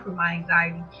to conquer my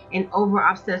anxiety and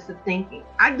over-obsessive thinking.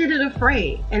 I did it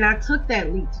afraid, and I took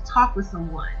that leap to talk with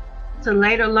someone, to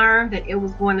later learn that it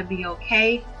was going to be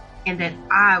okay and that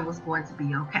I was going to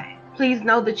be okay. Please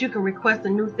know that you can request a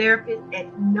new therapist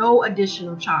at no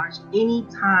additional charge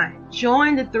anytime.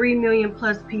 Join the 3 million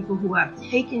plus people who have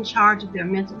taken charge of their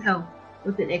mental health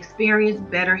with an experienced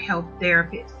BetterHelp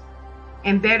therapist.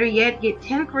 And better yet, get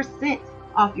 10%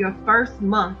 off your first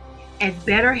month at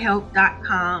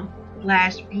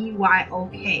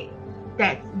betterhelp.com/BYOK.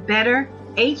 That's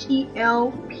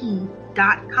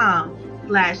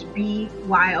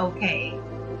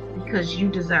betterhelp.com/BYOK, because you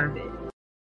deserve it.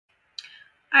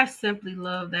 I simply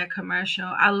love that commercial.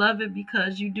 I love it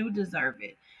because you do deserve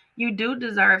it. You do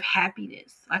deserve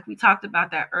happiness. Like we talked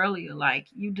about that earlier. Like,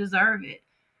 you deserve it.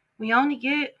 We only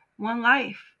get one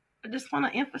life. I just want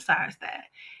to emphasize that.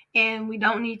 And we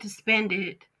don't need to spend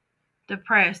it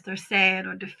depressed or sad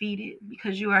or defeated,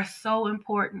 because you are so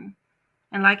important.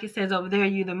 And like it says over there,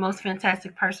 you're the most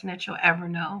fantastic person that you'll ever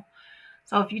know.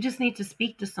 So if you just need to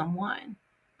speak to someone,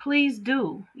 please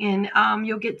do. And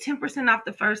you'll get 10% off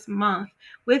the first month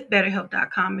with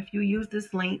BetterHelp.com if you use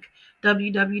this link,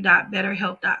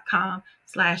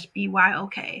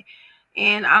 www.betterhelp.com/BYOK.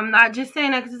 And I'm not just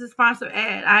saying that because it's a sponsored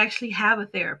ad. I actually have a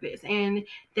therapist, and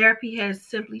therapy has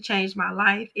simply changed my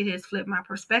life. It has flipped my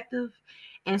perspective.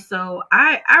 And so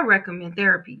I recommend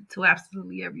therapy to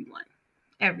absolutely everyone.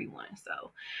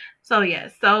 So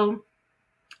yes. So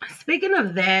speaking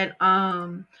of that,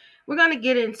 we're going to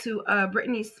get into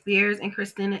Britney Spears and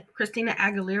Christina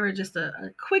Aguilera just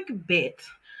a quick bit.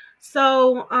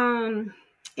 So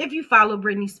if you follow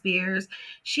Britney Spears,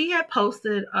 she had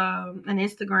posted an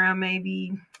Instagram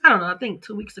maybe, I don't know, I think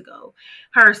 2 weeks ago.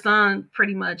 Her son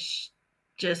pretty much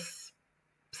just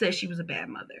said she was a bad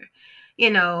mother,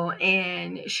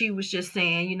 and she was just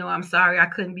saying, I'm sorry I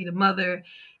couldn't be the mother,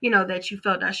 that you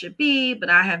felt I should be, but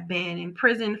I have been in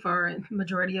prison for a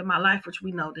majority of my life, which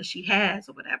we know that she has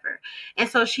or whatever. And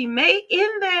so she made in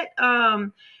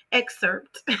that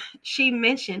excerpt, she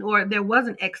mentioned, or there was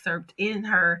an excerpt in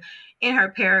her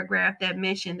paragraph that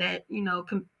mentioned that,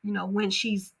 when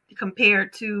she's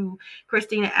compared to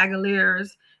Christina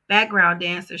Aguilera's background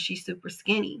dancer, she's super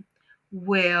skinny.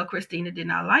 Well, Christina did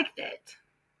not like that.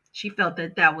 She felt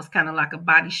that that was kind of like a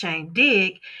body shame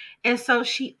dig. And so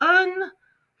she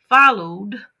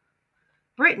unfollowed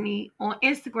Britney on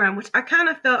Instagram, which I kind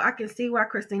of felt I can see why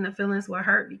Christina's feelings were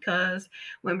hurt, because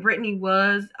when Britney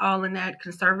was all in that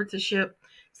conservatorship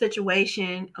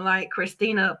situation, like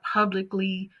Christina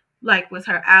publicly was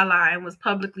her ally and was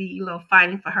publicly,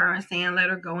 fighting for her and saying let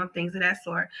her go and things of that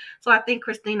sort. So I think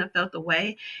Christina felt the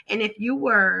way. And if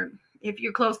you're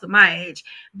close to my age,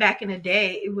 back in the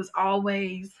day, it was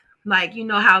always like,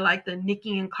 how like the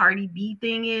Nicki and Cardi B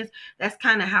thing is. That's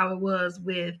kind of how it was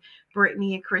with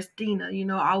Britney and Christina,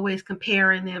 always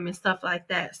comparing them and stuff like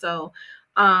that. So,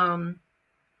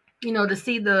 to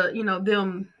see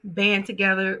them band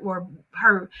together or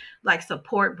her like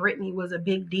support Britney was a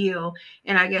big deal.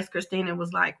 And I guess Christina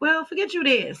was like, well, forget you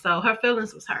then. So her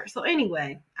feelings was hurt. So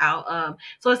anyway,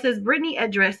 so it says Britney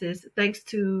addresses, thanks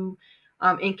to,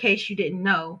 in case you didn't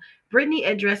know, Britney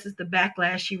addresses the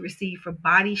backlash she received for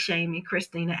body shaming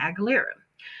Christina Aguilera.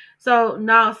 So,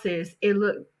 no, sis, it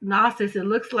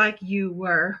looks like you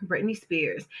were Britney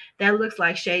Spears. That looks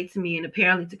like shade to me, and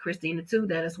apparently to Christina too.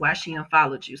 That is why she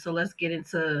unfollowed you. So let's get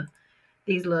into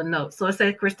these little notes. So it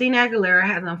says Christina Aguilera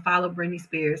has unfollowed Britney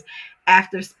Spears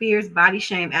after Spears body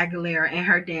shamed Aguilera and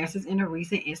her dancers in a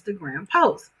recent Instagram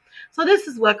post. So this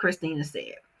is what Britney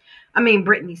said.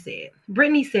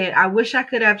 Britney said, I wish I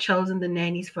could have chosen the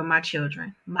nannies for my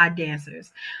children, my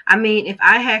dancers. If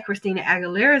I had Christina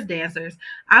Aguilera's dancers,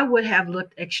 I would have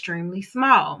looked extremely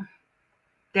small.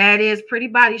 That is pretty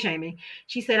body shaming.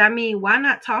 She said, why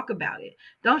not talk about it?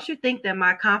 Don't you think that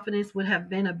my confidence would have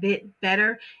been a bit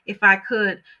better if I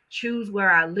could choose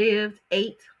where I lived,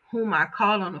 ate, whom I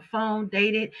called on the phone,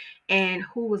 dated, and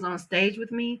who was on stage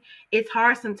with me? It's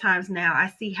hard sometimes now.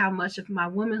 I see how much of my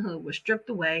womanhood was stripped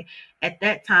away at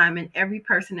that time, and every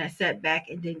person that sat back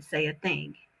and didn't say a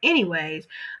thing. Anyways,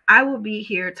 I will be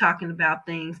here talking about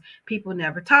things people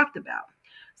never talked about.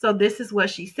 So this is what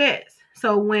she says.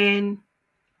 So when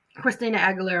Christina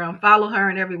Aguilera unfollowed her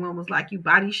and everyone was like, you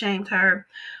body shamed her,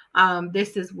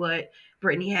 this is what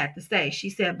Britney had to say.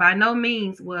 She said, by no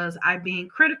means was I being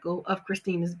critical of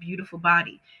Christina's beautiful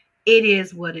body. It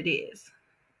is what it is.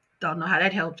 Don't know how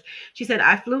that helped. She said,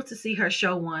 I flew to see her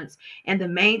show once, and the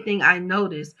main thing I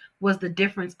noticed was the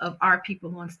difference of our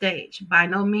people on stage. By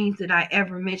no means did I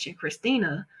ever mention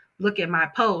Christina. Look at my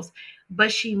post.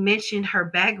 But she mentioned her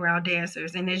background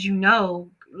dancers. And as you know,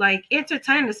 like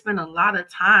entertainers spend a lot of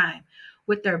time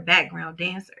with their background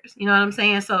dancers. You know what I'm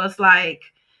saying? So it's like,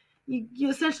 you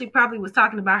essentially probably was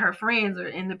talking about her friends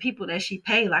and the people that she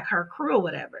paid, like her crew or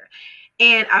whatever.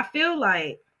 And I feel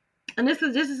like, and this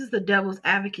is the devil's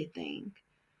advocate thing,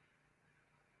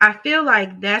 I feel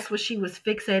like that's what she was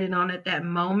fixated on at that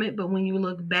moment. But when you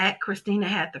look back, Christina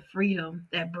had the freedom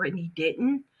that Britney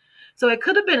didn't. So it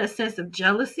could have been a sense of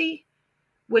jealousy,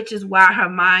 which is why her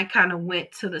mind kind of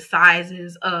went to the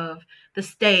sizes of the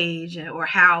stage or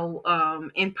how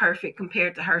imperfect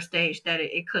compared to her stage that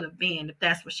it could have been, if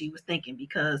that's what she was thinking.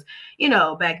 Because,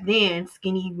 back then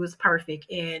skinny was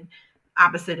perfect and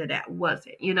opposite of that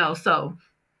wasn't, so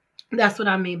that's what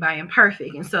I mean by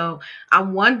imperfect. And so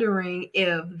I'm wondering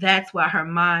if that's why her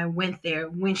mind went there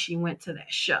when she went to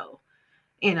that show.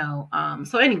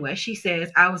 So anyway, she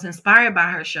says, I was inspired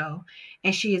by her show,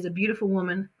 and she is a beautiful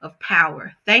woman of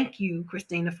power. Thank you,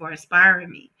 Christina, for inspiring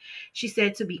me. She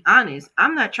said, to be honest,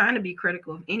 I'm not trying to be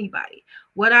critical of anybody.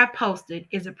 What I posted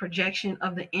is a projection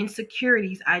of the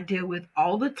insecurities I deal with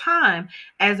all the time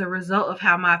as a result of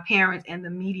how my parents and the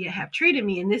media have treated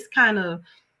me. And this kind of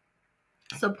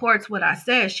supports what I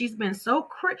said. She's been so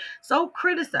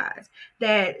criticized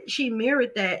that she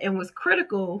mirrored that and was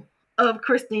critical of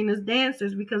Christina's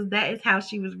dancers because that is how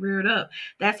she was reared up.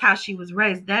 That's how she was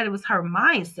raised. That was her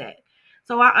mindset.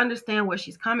 So I understand where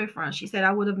she's coming from. She said,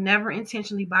 I would have never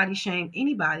intentionally body shamed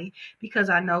anybody because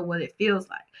I know what it feels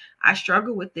like. I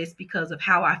struggle with this because of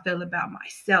how I feel about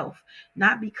myself,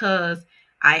 not because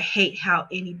I hate how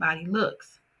anybody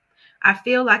looks. I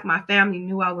feel like my family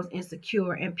knew I was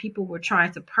insecure and people were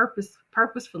trying to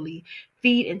purposefully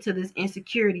feed into this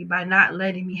insecurity by not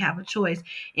letting me have a choice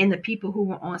in the people who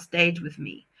were on stage with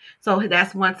me. So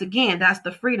that's once again, that's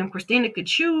the freedom. Christina could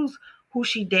choose who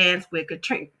she danced with.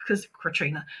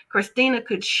 Christina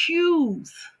could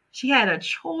choose. She had a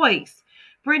choice.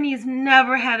 Britney has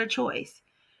never had a choice.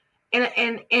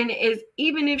 And is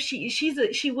even if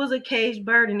she was a caged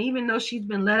bird, and even though she's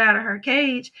been let out of her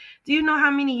cage, do you know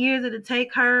how many years it'll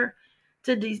take her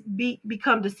to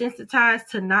become desensitized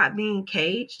to not being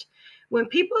caged? When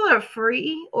people are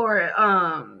free or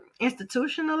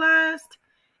institutionalized,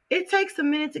 it takes a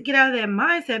minute to get out of that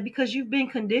mindset because you've been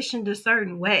conditioned a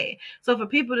certain way. So for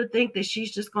people to think that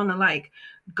she's just gonna like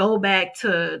go back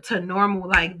to normal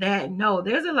like that, no,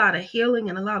 there's a lot of healing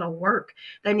and a lot of work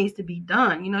that needs to be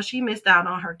done. You know, she missed out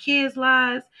on her kids'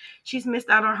 lives. She's missed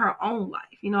out on her own life.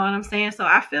 You know what I'm saying? So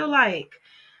I feel like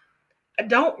I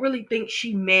don't really think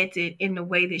she meant it in the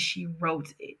way that she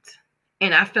wrote it.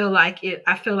 And I feel like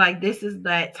this is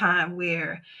that time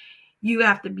where you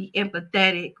have to be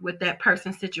empathetic with that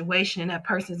person's situation and that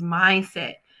person's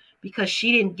mindset, because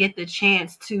she didn't get the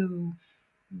chance to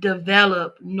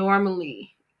develop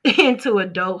normally into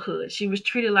adulthood. She was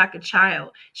treated like a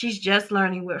child. She's just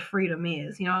learning what freedom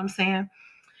is. You know what I'm saying?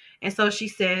 And so she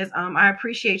says, I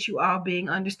appreciate you all being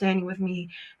understanding with me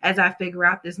as I figure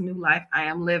out this new life I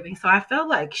am living. So I felt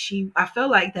like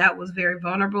that was very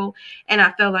vulnerable, and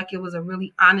I felt like it was a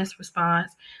really honest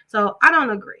response. So I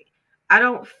don't agree. I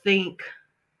don't think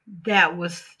that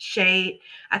was shade.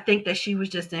 I think that she was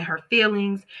just in her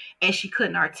feelings and she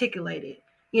couldn't articulate it.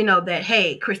 You know, that,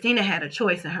 hey, Christina had a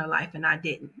choice in her life and I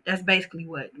didn't. That's basically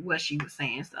what she was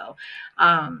saying. So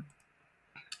I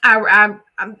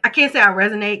can't say I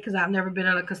resonate because I've never been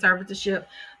in a conservatorship,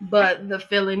 but the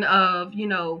feeling of, you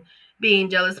know, being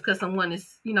jealous because someone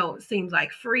is, you know, seems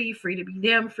like free to be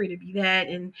them, free to be that.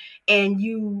 And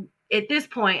you, at this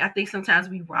point, I think sometimes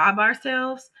we rob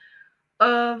ourselves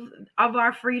of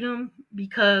our freedom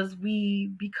because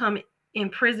we become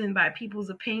imprisoned by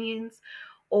people's opinions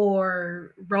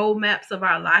or roadmaps of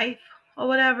our life or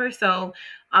whatever. So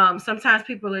sometimes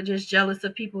people are just jealous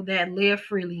of people that live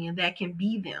freely and that can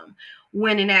be them,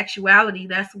 when in actuality,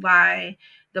 that's why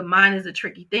the mind is a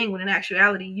tricky thing. When in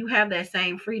actuality, you have that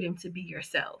same freedom to be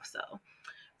yourself.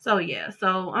 So yeah,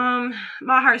 so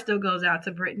my heart still goes out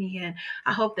to Britney, and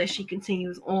I hope that she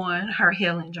continues on her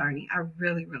healing journey. I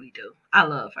really, really do. I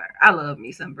love her. I love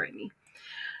me some Britney.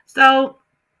 So,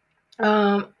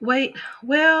 wait,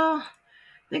 well, I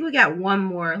think we got one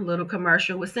more little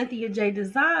commercial with Cynthia J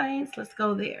Designs. Let's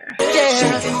go there.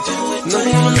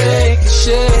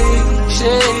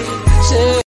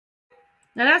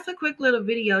 Now that's a quick little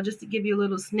video just to give you a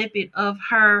little snippet of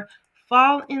her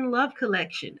Fall in Love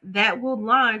collection that will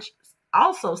launch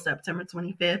also September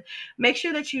 25th. Make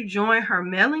sure that you join her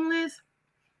mailing list.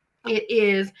 It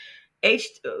is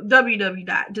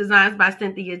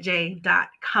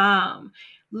www.designsbycynthiaj.com.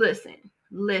 Listen,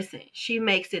 she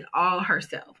makes it all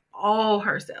herself.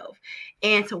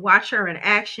 And to watch her in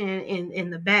action in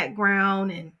the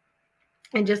background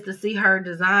and just to see her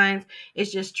designs,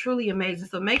 it's just truly amazing.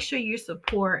 So make sure you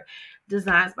support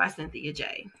Designs by Cynthia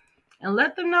J. And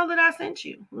let them know that I sent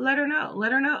you. Let her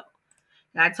know.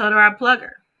 I told her I'd plug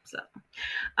her. So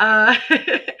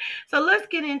let's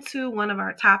get into one of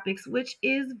our topics, which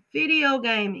is video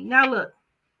gaming. Now look,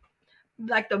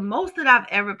 like the most that I've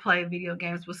ever played video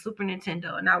games was Super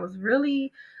Nintendo, and I was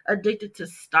really addicted to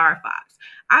Star Fox.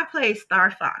 I played Star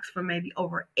Fox for maybe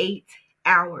over 8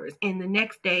 hours, and the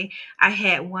next day I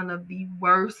had one of the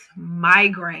worst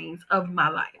migraines of my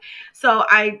life. So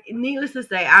needless to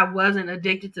say, I wasn't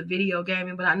addicted to video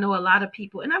gaming, but I know a lot of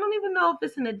people, and I don't even know if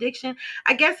it's an addiction.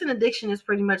 I guess an addiction is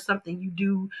pretty much something you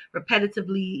do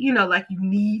repetitively, you know, like you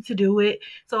need to do it.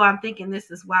 So I'm thinking this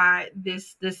is why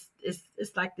this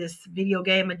it's like this video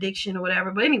game addiction or whatever.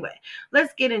 But anyway,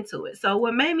 let's get into it. So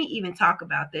what made me even talk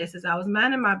about this is I was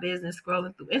minding my business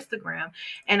scrolling through Instagram,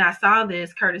 and I saw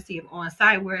this courtesy of On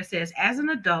Site where it says, as an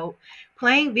adult,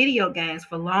 playing video games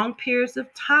for long periods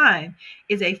of time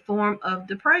is a form of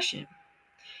depression.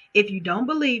 If you don't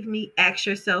believe me, ask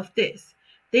yourself this.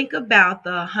 Think about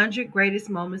the 100 greatest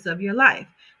moments of your life.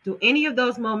 Do any of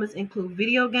those moments include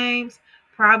video games?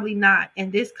 Probably not.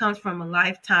 And this comes from a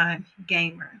lifetime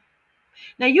gamer.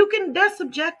 Now that's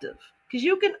subjective, because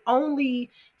you can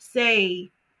only say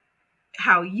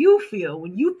how you feel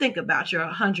when you think about your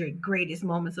 100 greatest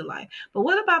moments of life. But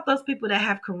what about those people that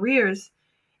have careers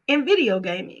in video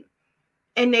gaming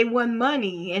and they won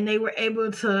money and they were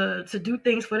able to do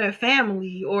things for their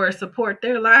family or support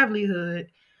their livelihood?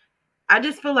 I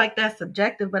just feel like that's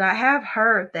subjective, but I have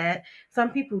heard that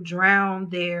some people drown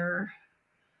out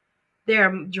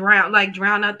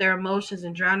their emotions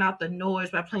and drown out the noise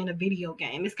by playing a video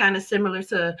game. It's kind of similar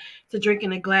to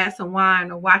drinking a glass of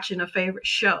wine or watching a favorite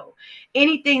show.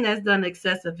 Anything that's done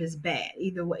excessive is bad.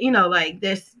 Either way, like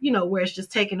this, where it's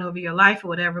just taking over your life or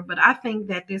whatever. But I think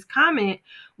that this comment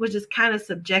was just kind of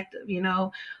subjective,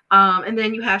 and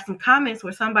then you have some comments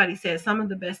where somebody said some of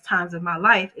the best times of my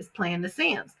life is playing The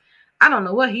Sims. I don't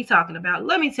know what he's talking about.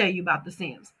 Let me tell you about The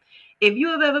Sims. If you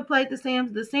have ever played The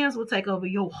Sims will take over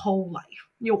your whole life,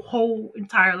 your whole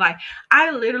entire life. I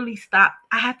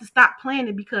had to stop playing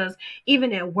it because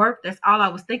even at work, that's all I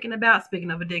was thinking about. Speaking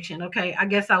of addiction, okay, I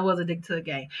guess I was addicted to a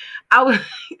game. I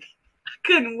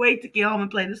couldn't wait to get home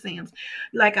and play The Sims.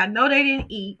 Like, I know they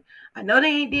didn't eat. I know they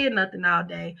ain't did nothing all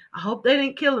day. I hope they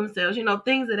didn't kill themselves,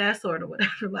 things of that sort or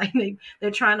whatever. Like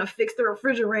they're trying to fix the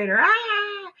refrigerator.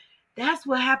 That's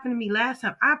what happened to me last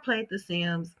time I played The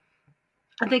Sims.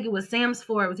 I think it was Sims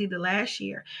 4. It was either last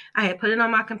year. I had put it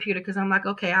on my computer because I'm like,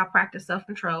 okay, I'll practice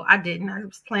self-control. I didn't. I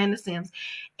was playing The Sims.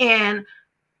 And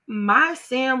my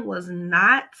Sim was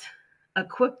not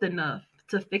equipped enough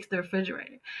to fix the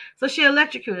refrigerator. So she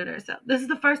electrocuted herself. This is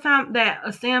the first time that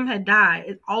a Sim had died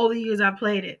in all the years I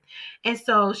played it. And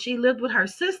so she lived with her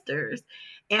sisters.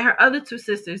 And her other two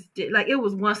sisters did, it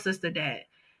was one sister that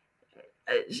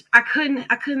I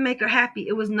couldn't make her happy.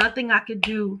 It was nothing I could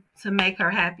do to make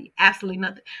her happy. Absolutely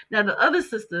nothing. Now the other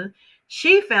sister,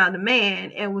 she found a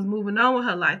man and was moving on with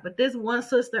her life. But this one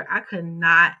sister, I could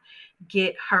not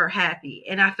get her happy.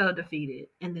 And I felt defeated.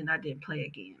 And then I didn't play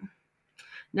again.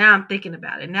 Now I'm thinking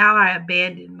about it. Now I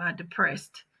abandoned my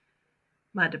depressed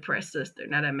sister.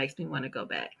 Now that makes me want to go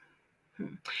back.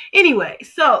 Anyway,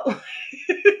 so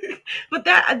but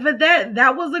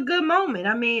that was a good moment.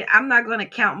 I mean, I'm not gonna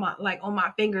count on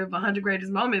my finger of 100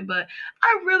 greatest moment, but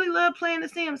I really love playing The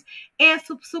Sims and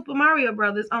Super Mario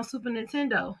Brothers on Super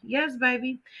Nintendo. Yes,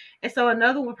 baby. And so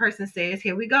another one person says,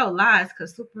 here we go, lies,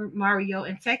 because Super Mario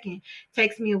and Tekken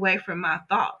takes me away from my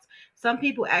thoughts. Some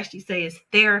people actually say it's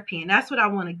therapy, and that's what I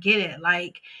want to get at.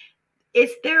 Like,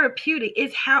 it's therapeutic.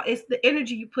 It's the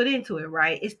energy you put into it,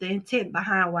 right? It's the intent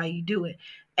behind why you do it,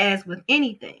 as with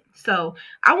anything. So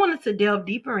I wanted to delve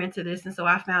deeper into this. And so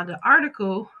I found an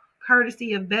article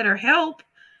courtesy of BetterHelp.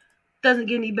 Doesn't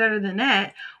get any better than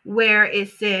that, where it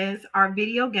says, are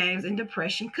video games and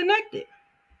depression connected?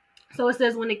 So it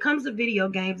says, when it comes to video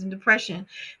games and depression,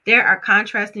 there are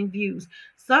contrasting views.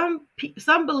 Some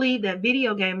believe that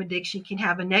video game addiction can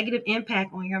have a negative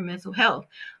impact on your mental health,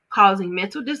 causing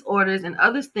mental disorders, and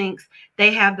others thinks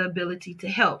they have the ability to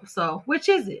help. So which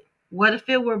is it? What if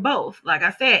it were both? Like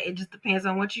I said, it just depends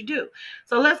on what you do.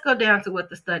 So let's go down to what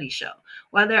the studies show.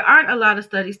 While there aren't a lot of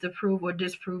studies to prove or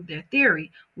disprove their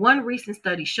theory, one recent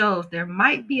study shows there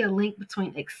might be a link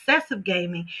between excessive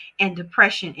gaming and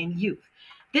depression in youth.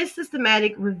 This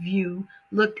systematic review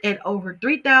looked at over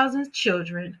 3,000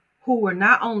 children who were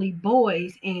not only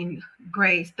boys in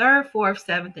grades 3rd, 4th,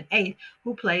 7th, and 8th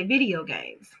who played video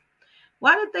games.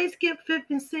 Why did they skip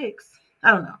 5th and 6th? I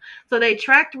don't know. So they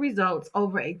tracked results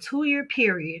over a 2-year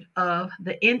period of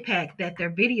the impact that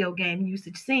their video game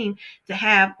usage seemed to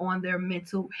have on their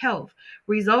mental health,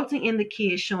 resulting in the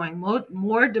kids showing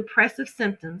more depressive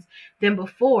symptoms than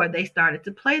before they started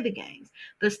to play the games.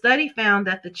 The study found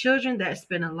that the children that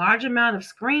spent a large amount of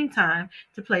screen time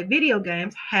to play video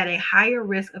games had a higher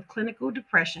risk of clinical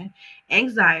depression,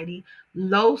 anxiety,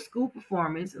 low school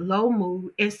performance, low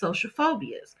mood, and social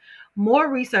phobias. More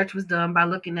research was done by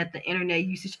looking at the internet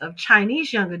usage of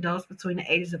Chinese young adults between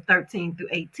the ages of 13 through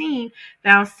 18,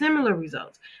 found similar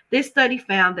results. This study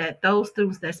found that those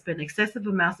students that spend excessive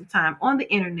amounts of time on the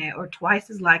internet are twice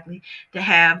as likely to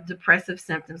have depressive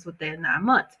symptoms within 9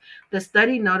 months. The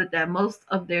study noted that most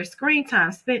of their screen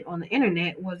time spent on the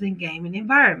internet was in gaming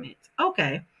environments.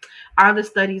 Okay, are the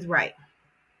studies right?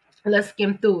 Let's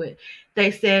skim through it.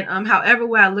 They said, however,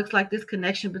 while it looks like this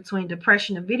connection between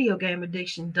depression and video game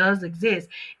addiction does exist,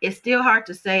 it's still hard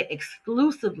to say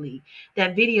exclusively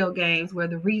that video games were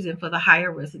the reason for the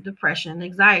higher risk of depression and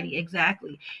anxiety.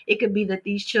 Exactly. It could be that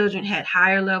these children had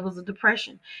higher levels of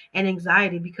depression and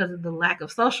anxiety because of the lack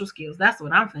of social skills. That's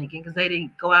what I'm thinking, because they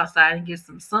didn't go outside and get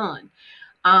some sun.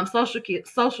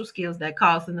 Social skills that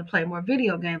cause them to play more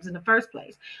video games in the first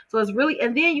place. So it's really,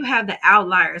 and then you have the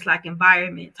outliers, like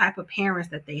environment, type of parents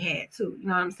that they had too. You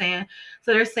know what I'm saying?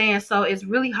 So they're saying, so it's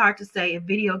really hard to say if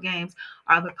video games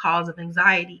are the cause of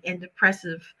anxiety and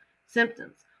depressive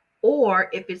symptoms. or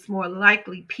if it's more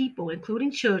likely people,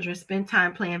 including children, spend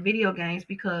time playing video games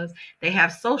because they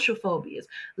have social phobias,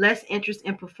 less interest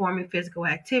in performing physical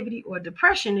activity, or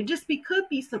depression. It just could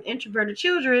be some introverted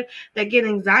children that get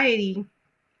anxiety,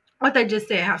 what they just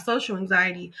said, have social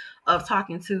anxiety of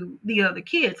talking to the other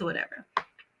kids or whatever.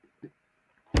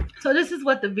 So this is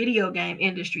what the video game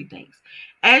industry thinks.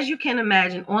 As you can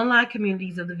imagine, online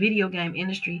communities of the video game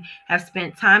industry have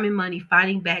spent time and money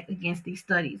fighting back against these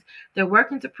studies. They're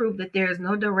working to prove that there is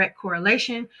no direct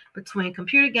correlation between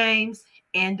computer games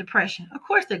and depression. Of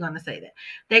course they're going to say that.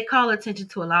 They call attention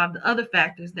to a lot of the other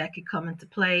factors that could come into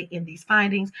play in these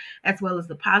findings, as well as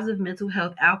the positive mental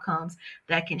health outcomes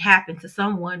that can happen to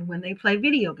someone when they play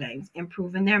video games,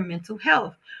 improving their mental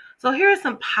health. So here are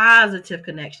some positive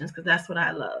connections, because that's what I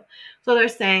love. So they're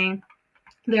saying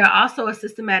there are also a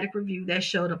systematic review that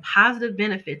showed a positive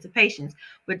benefit to patients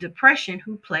with depression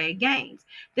who play games.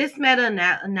 This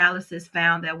meta-analysis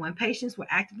found that when patients were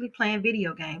actively playing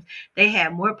video games, they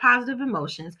had more positive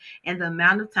emotions, and the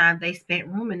amount of time they spent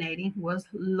ruminating was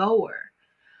lower.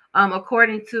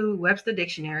 According to Webster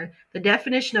Dictionary, the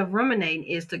definition of ruminating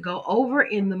is to go over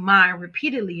in the mind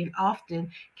repeatedly and often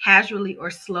casually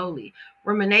or slowly.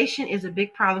 Rumination is a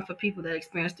big problem for people that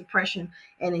experience depression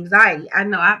and anxiety. I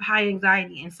know I have high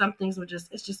anxiety, and some things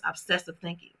it's just obsessive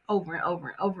thinking over and over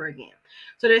and over again.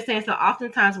 So they're saying, so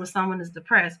oftentimes when someone is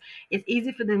depressed, it's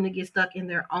easy for them to get stuck in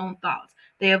their own thoughts.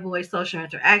 They avoid social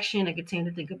interaction and continue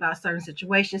to think about certain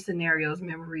situations, scenarios,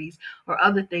 memories, or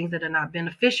other things that are not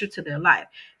beneficial to their life.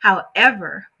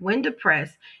 However, when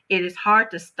depressed, it is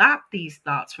hard to stop these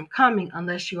thoughts from coming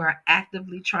unless you are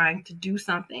actively trying to do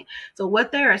something. So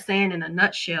what they are saying in a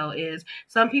nutshell is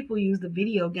some people use the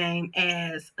video game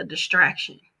as a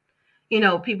distraction.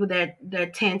 People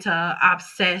that tend to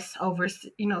obsess over,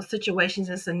 situations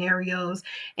and scenarios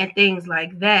and things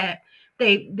like that.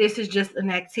 This is just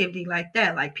an activity like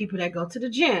that, like people that go to the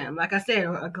gym, like I said,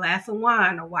 or a glass of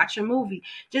wine or watch a movie,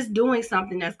 just doing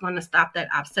something that's going to stop that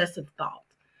obsessive thought.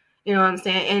 You know what I'm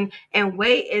saying? And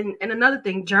another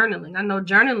thing, journaling. I know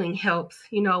journaling helps,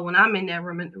 when I'm in that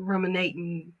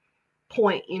ruminating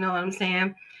point, you know what I'm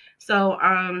saying? So,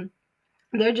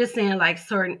 they're just saying like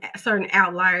certain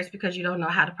outliers because you don't know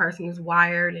how the person is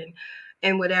wired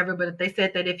and whatever. But they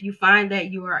said that if you find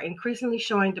that you are increasingly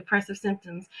showing depressive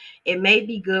symptoms, it may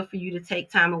be good for you to take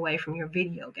time away from your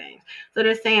video games. So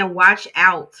they're saying watch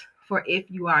out for if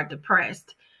you are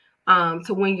depressed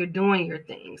to when you're doing your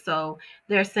thing. So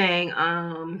they're saying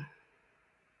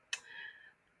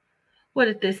what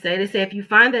did this say? They say if you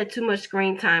find that too much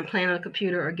screen time playing on a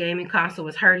computer or gaming console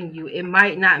is hurting you, it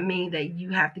might not mean that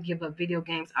you have to give up video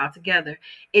games altogether.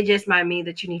 It just might mean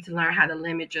that you need to learn how to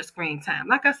limit your screen time.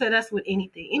 Like I said, that's with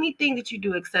anything. Anything that you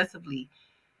do excessively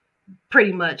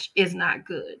pretty much is not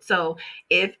good. So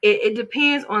if it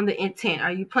depends on the intent.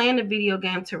 Are you playing a video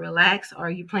game to relax, or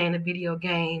are you playing a video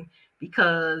game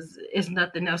because it's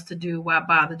nothing else to do? Why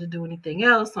bother to do anything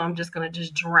else? So I'm just going to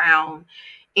just drown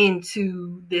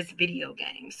into this video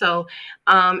game. So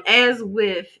as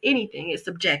with anything, it's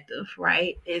subjective,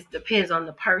 right? It depends on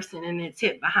the person and the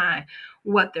intent behind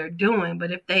what they're doing.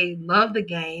 But if they love the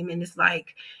game, and it's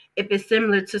like, if it's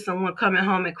similar to someone coming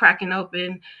home and cracking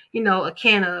open, a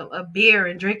can of beer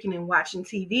and drinking and watching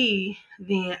TV,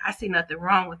 then I see nothing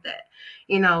wrong with that,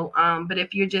 but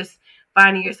if you're just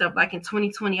finding yourself, like in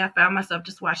 2020, I found myself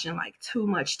just watching like too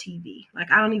much TV. Like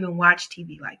I don't even watch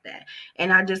TV like that.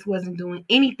 And I just wasn't doing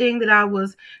anything that I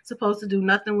was supposed to do.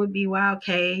 Nothing with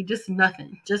BYOK, just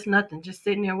nothing, just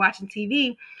sitting there watching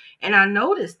TV. And I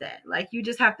noticed that, like, you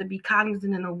just have to be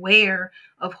cognizant and aware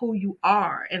of who you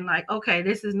are. And like, okay,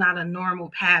 this is not a normal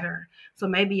pattern. So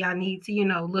maybe I need to,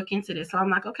 look into this. So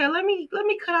I'm like, okay, let me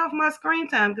cut off my screen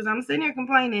time, because I'm sitting here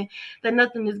complaining that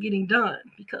nothing is getting done,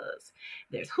 because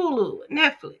there's Hulu and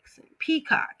Netflix and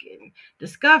Peacock and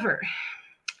Discover.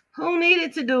 Who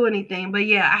needed to do anything? But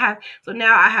yeah,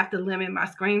 now I have to limit my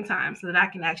screen time so that I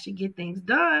can actually get things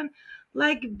done,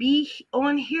 like be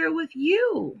on here with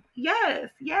you. Yes.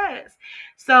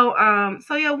 So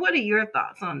yeah, what are your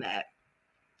thoughts on that?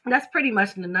 That's pretty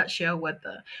much in a nutshell what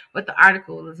the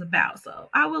article is about. So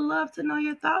I would love to know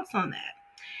your thoughts on that.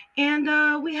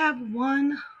 And we have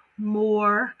one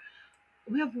more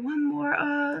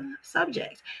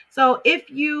subject. So if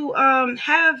you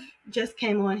have just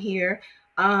came on here,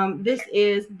 this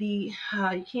is the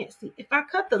you can't see. If I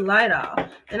cut the light off,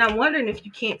 then I'm wondering if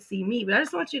you can't see me, but I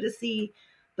just want you to see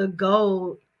the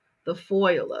gold, the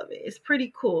foil of it. It's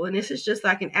pretty cool. And this is just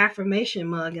like an affirmation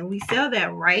mug, and we sell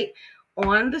that right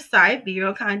on the site,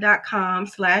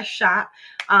 beyourkind.com/shop.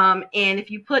 And if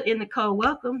you put in the code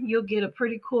welcome, you'll get a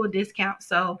pretty cool discount.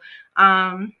 So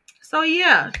So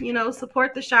yeah,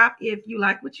 support the shop if you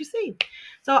like what you see.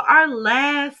 So our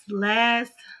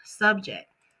last subject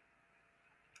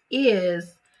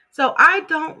is, so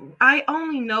I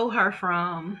only know her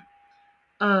from,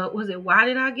 was it Why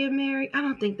Did I Get Married? I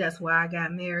don't think that's Why I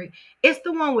Got Married. It's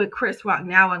the one with Chris Rock.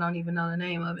 Now I don't even know the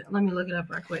name of it. Let me look it up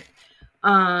right quick.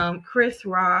 Chris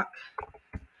Rock.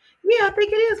 Yeah, I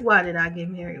think it is Why Did I Get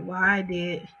Married? Why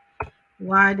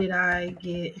did I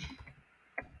get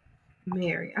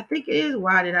married? I think it is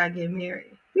Why Did I Get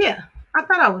Married? Yeah, I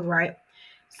thought I was right.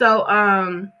 So,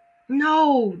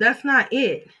 no, that's not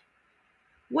it.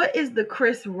 What is the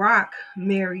Chris Rock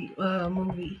married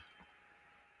movie?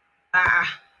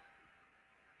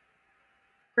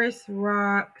 Chris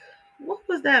Rock. What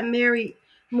was that married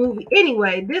movie?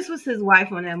 Anyway, this was his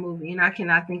wife on that movie, and I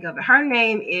cannot think of it. Her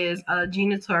name is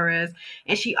Gina Torres,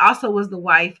 and she also was the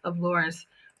wife of Lawrence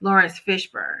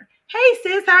Fishburne. Hey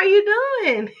sis, how are you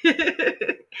doing?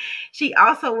 She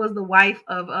also was the wife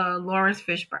of Lawrence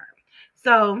Fishburne.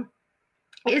 So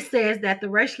it says that the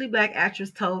racially black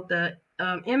actress told the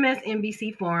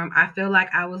MSNBC forum, "I feel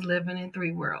like I was living in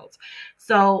three worlds."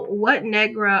 So what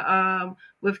Negra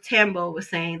with Tambo was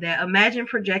saying, that imagine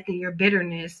projecting your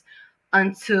bitterness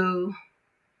onto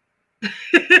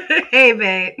hey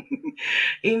babe,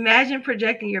 imagine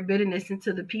projecting your bitterness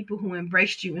into the people who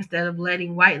embraced you instead of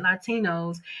letting white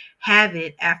Latinos have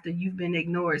it after you've been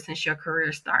ignored since your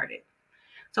career started.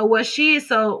 So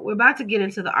we're about to get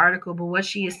into the article, but what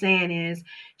she is saying is,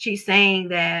 she's saying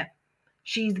that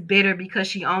she's bitter because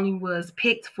she only was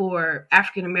picked for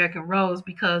African American roles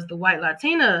because the white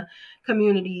Latina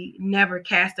community never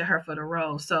casted her for the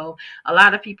role. So a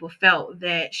lot of people felt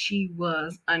that she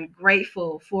was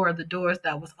ungrateful for the doors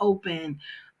that was open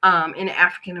in the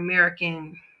African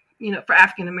American, for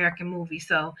African American movies.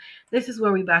 So this is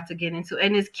where we're about to get into,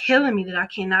 and it's killing me that I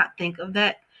cannot think of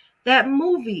that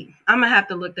movie. I'm gonna have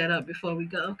to look that up before we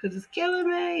go because it's killing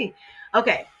me.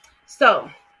 Okay, so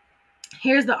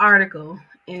here's the article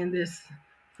in this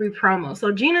free promo.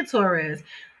 So Gina Torres,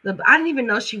 I didn't even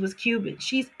know she was Cuban.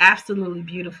 She's absolutely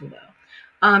beautiful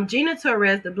though. Gina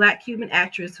Torres, the black Cuban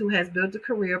actress who has built a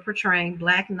career portraying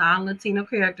black non-Latino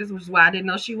characters, which is why I didn't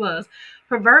know she was,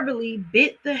 proverbially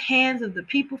bit the hands of the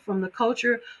people from the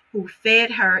culture who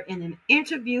fed her in an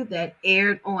interview that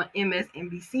aired on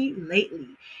MSNBC lately.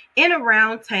 In a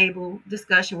roundtable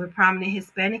discussion with prominent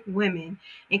Hispanic women,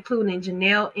 including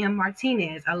Janelle M.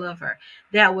 Martinez, I love her,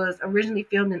 that was originally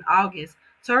filmed in August,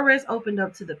 Torres opened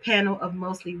up to the panel of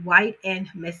mostly white and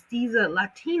mestiza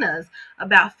Latinas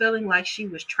about feeling like she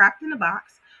was trapped in a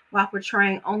box while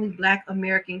portraying only black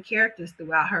American characters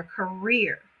throughout her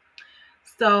career.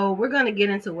 So we're going to get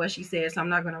into what she said, so I'm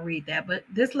not going to read that. But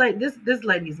this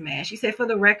lady's mad. She said, for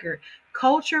the record,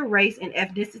 culture, race, and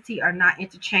ethnicity are not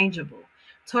interchangeable.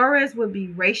 Torres would be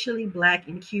racially black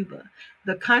in Cuba.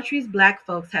 The country's black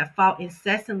folks have fought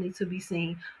incessantly to be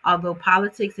seen, although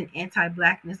politics and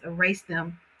anti-blackness erase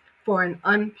them for an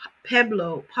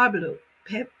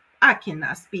I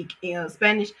cannot speak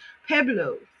Spanish,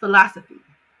 Pueblo philosophy.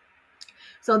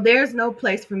 So there's no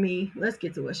place for me. Let's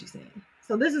get to what she's saying.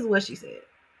 So this is what she said.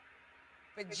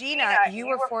 But Gina, you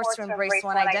were forced to embrace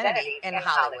one identity in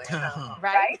Hollywood,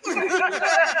 right?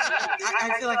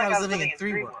 I feel like I was living in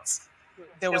three worlds.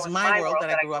 There was my world that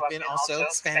I grew up in, also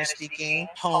Spanish-speaking,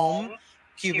 home,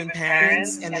 Cuban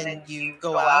parents, and then you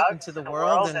go out into the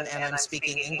world, and I'm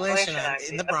speaking English, and I'm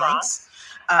in the Bronx,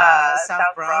 South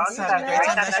Bronx, having a great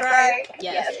time, that's right.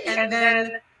 Yes. And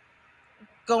then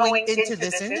going into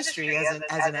this industry as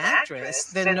an actress,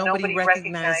 then nobody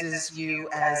recognizes you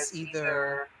as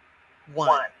either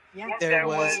one. There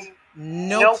was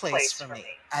no place for me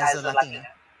as a Latina.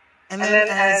 And then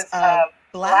as a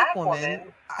black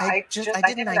woman, I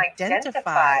didn't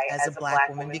identify as a black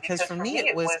woman because for me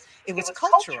it was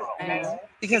cultural.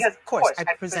 Because of course I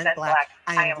present black,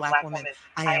 I am a black woman,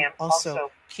 I am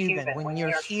also Cuban. When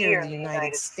you're here in the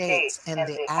United States and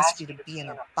they ask you to be in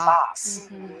a box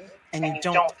and you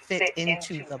don't fit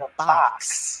into the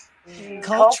box,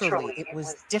 culturally it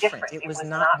was different. It was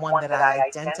not one that I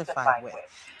identified with.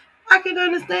 I can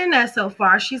understand that so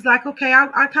far. She's like, okay,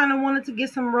 I kind of wanted to get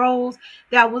some roles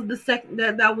that was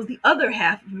that was the other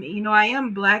half of me. I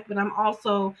am black, but I'm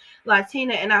also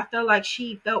Latina, and I felt like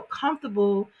she felt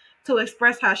comfortable to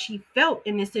express how she felt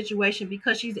in this situation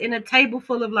because she's in a table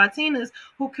full of Latinas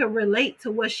who can relate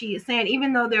to what she is saying.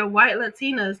 Even though they're white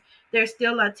Latinas, they're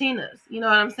still Latinas. You know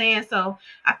what I'm saying? So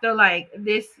I feel like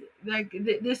this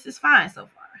is fine so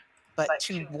far. But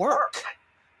to work,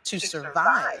 to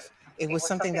survive, it was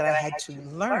something that I had to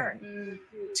learn,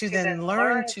 to then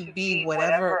learn to be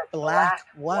whatever black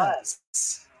was.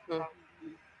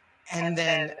 And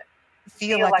then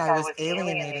feel like I was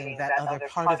alienating that other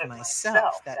part of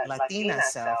myself, that Latina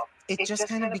self, it just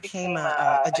kind of became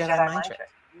a Jedi mind trick.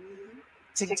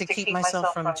 To keep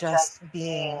myself from just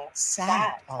being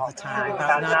sad all the time,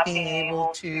 about not being able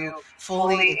to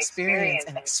fully experience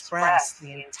and express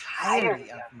the entirety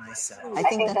of myself. I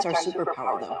think that's our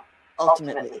superpower, though,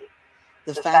 ultimately.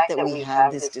 The fact that we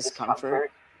have this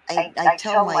discomfort. I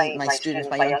tell my students,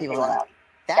 my young people,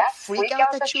 that freak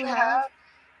out that you have,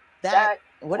 that,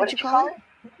 what did you call it?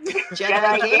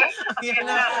 Jedi trick?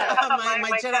 My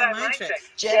Jedi mind trick.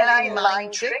 Jedi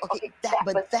mind trick. Okay,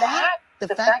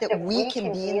 the fact that we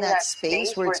can be in that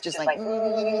space where it's just like,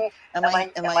 am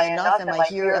I enough? Am I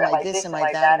here? Am I this? Am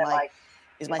I that?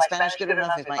 Is my Spanish good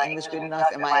enough? Is my English good enough?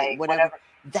 Am I whatever?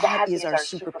 That is our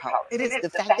superpower. It is the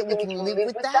fact that we can live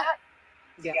with that.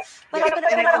 Yeah. But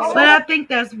I think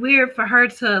that's weird for her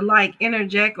to like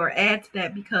interject or add to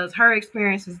that, because her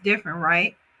experience is different,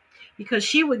 right? Because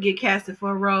she would get casted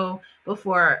for a role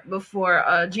before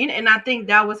Gina, and I think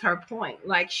that was her point.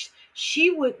 Like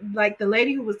she would, like the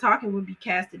lady who was talking would be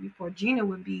casted before Gina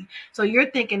would be. So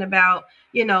you're thinking about,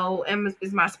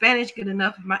 is my Spanish good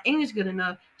enough? Is my English good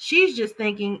enough? She's just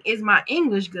thinking, is my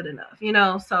English good enough?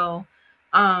 So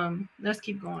let's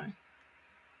keep going.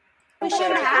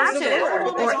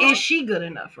 Or is she good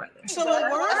enough, rather? So what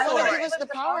we're for? Give us the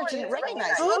power to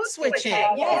recognize code switching.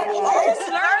 Yes, learn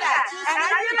that. And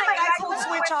I feel like I code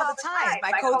switch all the time.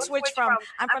 I code switch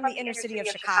I'm from the inner city of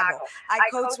Chicago. I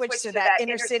code switch to that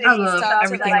inner city I love stuff.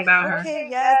 everything to like, about her. Okay,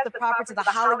 yes, the proper to the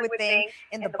Hollywood thing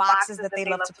in the boxes that they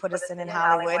love to put us in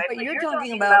Hollywood. But you're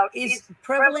talking about is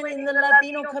prevalent in the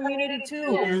Latino community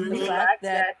too. The fact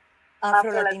that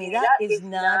Afro-Latinidad is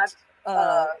not,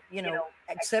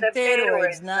 accepted or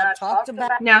is not talked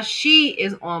about. Now she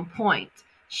is on point.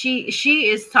 She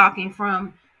is talking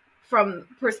from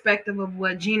perspective of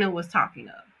what Gina was talking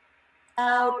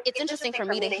of. It's interesting for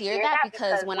me to hear that,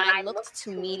 because when I looked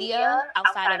to media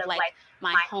outside of like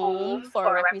my home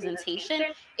for representation,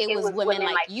 it was women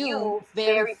like you,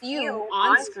 very few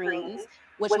on screens,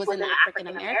 which was in the African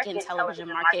American television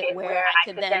market, where I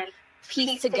could then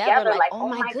piece together like, oh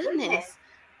my goodness,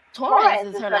 Torres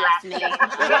is her last name.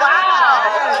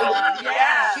 Wow.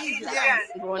 Yes.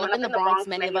 Growing up in the Bronx,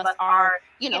 many of us are,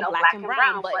 black and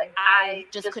brown, but I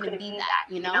just couldn't be that,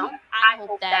 I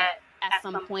hope that at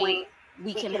some point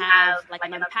we can have like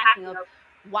an unpacking of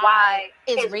why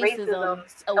is racism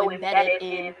so embedded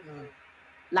in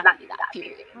Latinidad,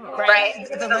 period. Right?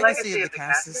 The legacy of the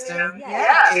caste system.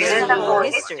 Yeah. It is the whole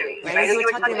history. Right? We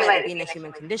were talking about it being a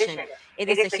human condition. It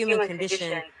is a human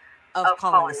condition of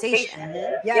colonization.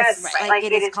 Yes, right. Like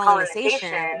it is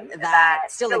colonization that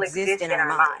still exists in our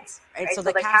minds. Right? So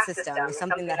the caste system is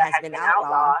something that has been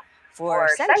outlawed for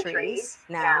centuries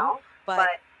now, but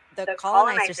the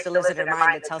colonizer still lives in our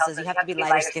mind that tells us you have to be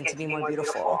lighter skinned to be more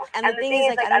beautiful. And the thing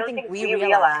is, like, I don't think we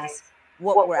realize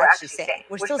what we're actually saying.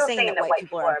 We're still saying that white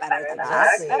people are better than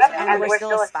us, and we're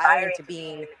still aspiring to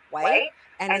being white.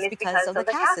 And it's because of the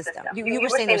caste system. You were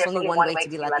saying there's only one way to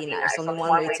be Latina, there's only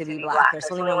one way to be black, there's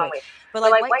only one way. But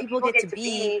like white people get to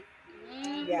be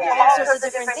all sorts of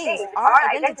different things. Our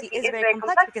identity is very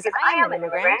complex because I am an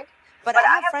immigrant, but I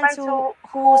have friends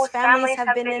whose families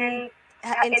have been in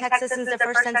Texas since the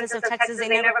first census of Texas. They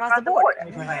never crossed the border.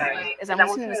 Right. As I'm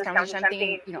listening to this conversation, I'm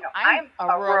thinking, I'm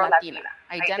a rural Latina.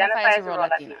 I identify as a rural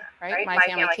Latina, right? My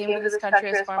family came to this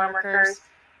country as farm workers,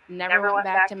 never went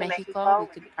back to Mexico.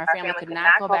 Our family could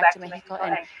not go back to Mexico.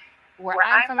 And where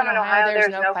I'm from in Ohio, there's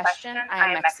no question,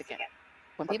 I am Mexican.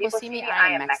 When people see me,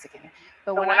 I am Mexican.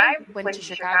 But when I went to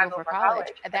Chicago for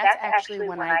college, that's actually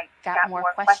when I got more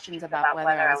questions about whether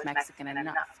I was Mexican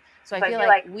enough. So I feel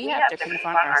like we have to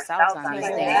confront ourselves on these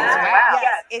things as well.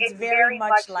 Yes, it's very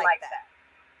much like that.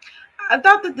 I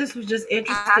thought that this was just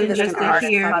interesting just to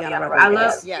hear. I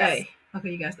love. Hey, okay,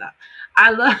 you guys stop.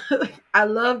 I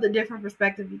love the different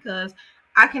perspective, because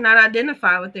I cannot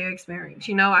identify with their experience.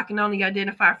 I can only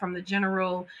identify from the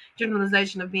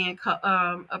generalization of being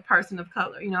a person of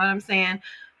color. You know what I'm saying?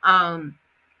 And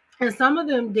some of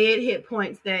them did hit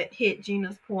points that hit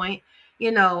Gina's point.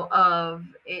 Of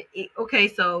it, okay,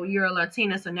 so you're a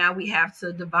Latina, so now we have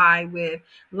to divide with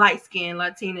light-skinned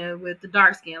Latina with the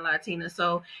dark-skinned Latina.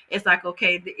 So it's like,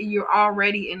 okay, you're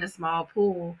already in a small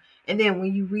pool, and then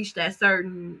when you reach that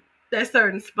certain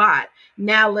spot,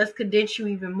 now let's condense you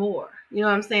even more. You know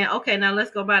what I'm saying? Okay, now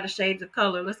let's go by the shades of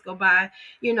color. Let's go by,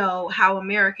 how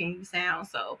American you sound.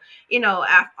 So,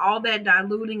 after all that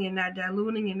diluting,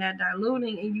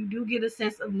 and you do get a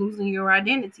sense of losing your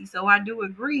identity. So I do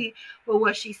agree with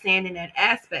what she's saying in that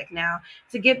aspect. Now,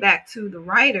 to get back to the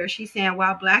writer, she's saying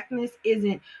while blackness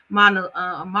isn't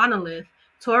a monolith,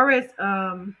 Torres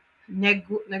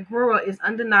Negura is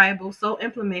undeniable, so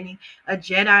implementing a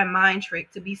Jedi mind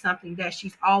trick to be something that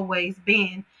she's always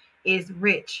been is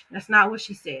rich. That's not what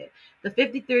she said. The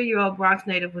 53-year-old Bronx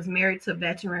native was married to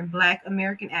veteran Black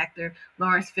American actor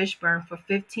Lawrence Fishburne for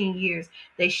 15 years.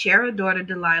 They share a daughter,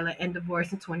 Delilah, and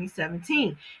divorced in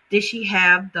 2017. Did she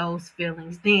have those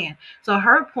feelings then? So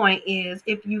her point is,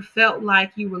 if you felt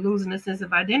like you were losing a sense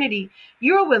of identity,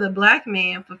 you were with a Black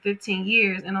man for 15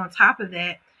 years, and on top of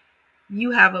that, you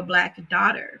have a Black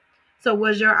daughter. So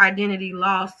was your identity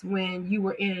lost when you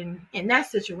were in that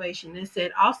situation? And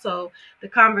said also the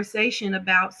conversation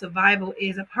about survival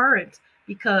is abhorrent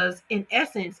because in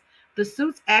essence, the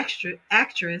Suits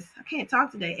actress, I can't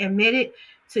talk today, admitted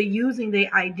to using the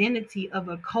identity of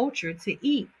a culture to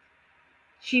eat.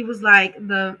 She was like,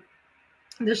 the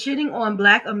shitting on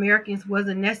Black Americans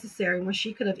wasn't necessary when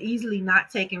she could have easily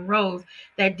not taken roles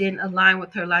that didn't align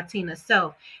with her Latina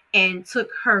self and took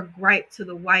her gripe to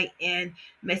the white and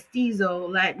mestizo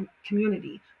Latin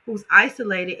community, who's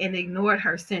isolated and ignored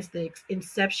her since the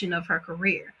inception of her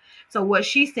career. So what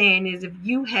she's saying is, if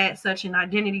you had such an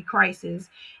identity crisis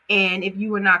and if you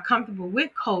were not comfortable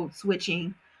with code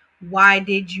switching, why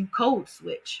did you code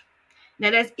switch? Now,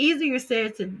 that's easier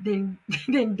said than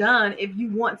done if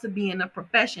you want to be in a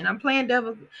profession. I'm playing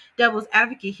devil's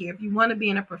advocate here. If you want to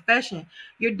be in a profession,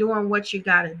 you're doing what you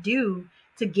got to do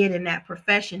to get in that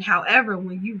profession. However,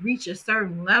 when you reach a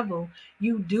certain level,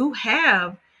 you do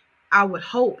have, I would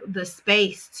hope, the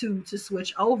space to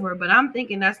switch over. But I'm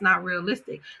thinking that's not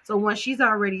realistic. So when she's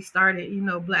already started,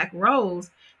 Black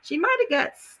roles, she might have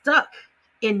got stuck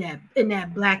in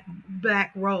that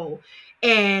black role.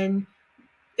 And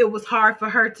it was hard for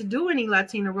her to do any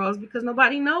Latina roles because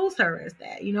nobody knows her as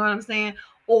that. You know what I'm saying?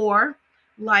 Or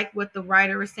like what the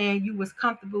writer is saying, you was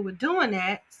comfortable with doing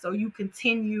that, so you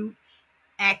continue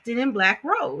acting in Black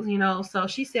roles, So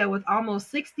she said with almost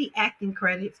 60 acting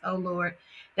credits, oh Lord,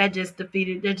 that just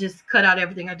cut out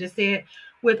everything I just said.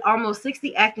 With almost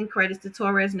 60 acting credits to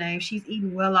Torres' name, she's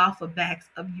eaten well off the backs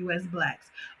of U.S. Blacks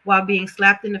while being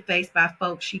slapped in the face by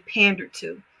folks she pandered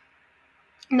to.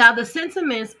 Now, the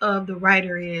sentiments of the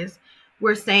writer is,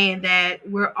 we're saying that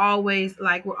we're always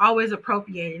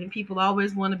appropriated, and people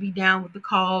always want to be down with the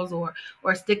cause or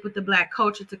stick with the Black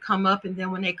culture to come up. And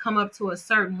then when they come up to a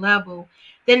certain level,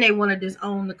 then they want to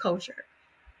disown the culture.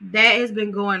 That has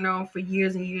been going on for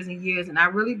years and years and years. And I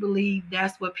really believe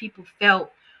that's what people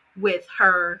felt with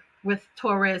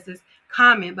Torres's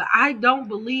comment. But I don't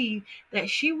believe that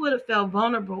she would have felt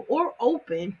vulnerable or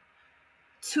open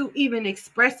to even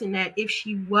expressing that if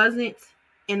she wasn't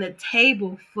in a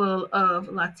table full of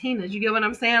Latinas. You get what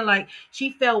I'm saying? Like, she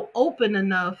felt open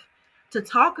enough to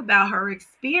talk about her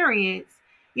experience,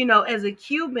 as a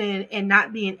Cuban, and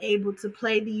not being able to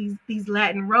play these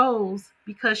Latin roles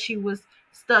because she was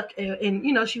stuck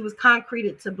in, she was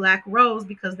concreted to Black roles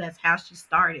because that's how she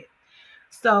started.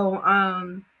 So,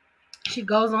 she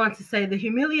goes on to say the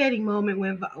humiliating moment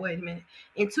when, wait a minute,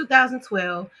 in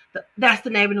 2012, that's the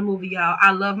name of the movie, y'all.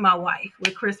 I Love My Wife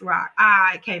with Chris Rock.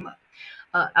 It came up.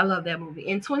 I love that movie.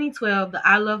 In 2012, the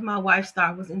I Love My Wife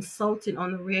star was insulted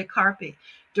on the red carpet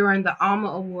during the Alma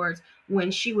Awards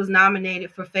when she was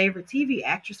nominated for Favorite TV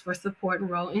Actress for supporting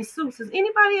role in Suits. Has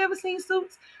anybody ever seen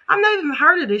Suits? I've never even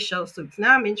heard of this show, Suits.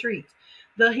 Now I'm intrigued.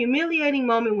 The humiliating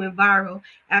moment went viral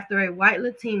after a white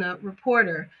Latina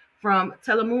reporter from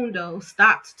Telemundo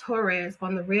stopped Torres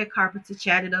on the red carpet to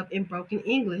chat it up in broken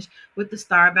English with the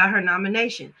star about her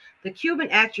nomination. The Cuban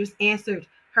actress answered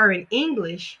her in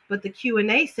English, but the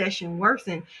Q&A session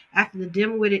worsened after the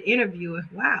dim-witted interviewer,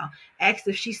 asked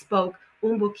if she spoke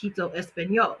un poquito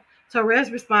español.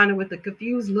 Torres responded with a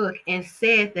confused look and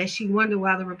said that she wondered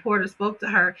why the reporter spoke to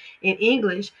her in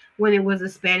English when it was a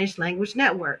Spanish language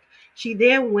network. She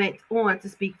then went on to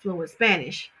speak fluent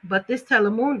Spanish. But this is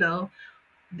Telemundo.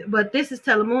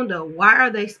 Why are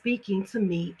they speaking to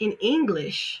me in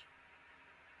English?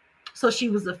 So she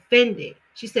was offended.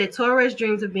 She said Torres'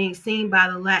 dreams of being seen by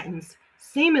the Latins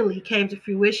seemingly came to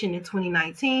fruition in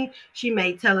 2019. She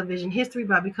made television history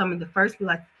by becoming the first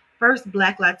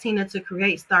Black Latina to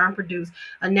create, star, and produce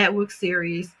a network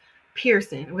series,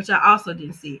 Pearson, which I also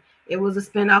didn't see. It was a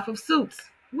spinoff of Suits.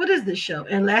 What is this show?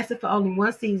 And lasted for only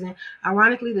one season.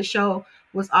 Ironically, the show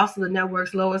was also the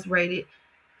network's lowest rated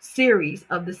series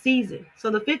of the season. So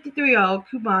the 53-year-old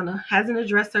Cubana hasn't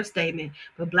addressed her statement,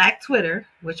 but Black Twitter,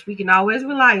 which we can always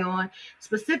rely on,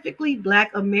 specifically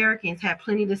Black Americans, had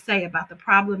plenty to say about the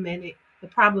problematic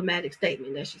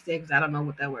statement that she said, because I don't know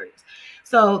what that word is.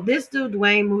 So this dude,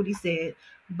 Dwayne Moody, said,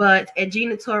 But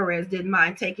Gina Torres didn't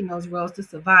mind taking those roles to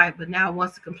survive, but now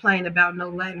wants to complain about no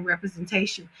Latin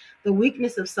representation. The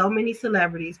weakness of so many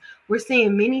celebrities. We're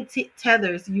seeing many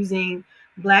tethers using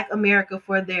Black America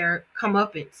for their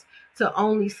comeuppance to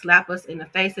only slap us in the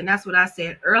face. And that's what I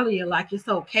said earlier. Like, it's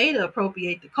okay to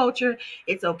appropriate the culture.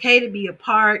 It's okay to be a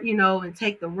part, and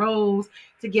take the roles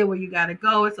to get where you got to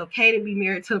go. It's okay to be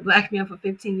married to a Black man for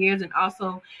 15 years and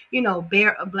also,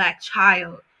 bear a Black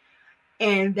child.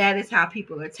 And that is how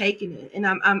people are taking it.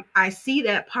 And I see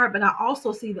that part, but I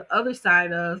also see the other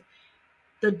side of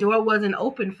the door wasn't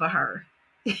open for her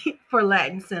for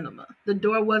Latin cinema. The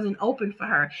door wasn't open for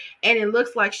her. And it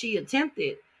looks like she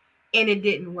attempted and it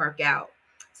didn't work out.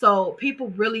 So people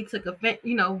really took offense,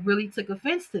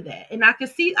 to that. And I can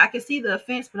see the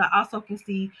offense, but I also can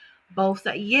see both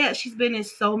sides. Yeah, she's been in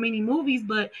so many movies,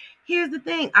 but here's the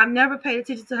thing. I've never paid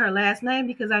attention to her last name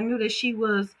because I knew that she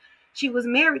was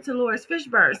married to Lawrence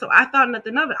Fishburne. So I thought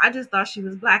nothing of it. I just thought she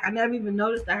was Black. I never even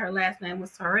noticed that her last name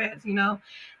was Torres,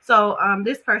 So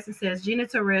this person says Gina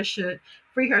Torres should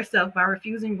free herself by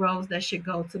refusing roles that should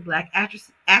go to Black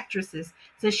actresses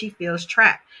since she feels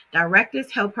trapped.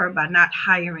 Directors help her by not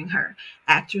hiring her.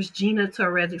 Actress Gina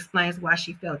Torres explains why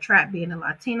she felt trapped being a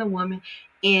Latina woman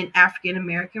in African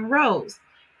American roles.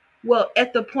 Well,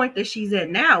 at the point that she's at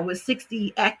now with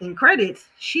 60 acting credits,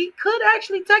 she could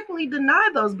actually technically deny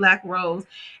those Black roles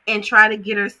and try to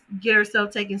get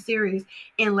herself taken serious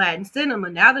in Latin cinema.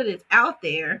 Now that it's out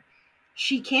there,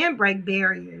 she can break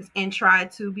barriers and try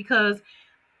to, because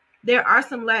there are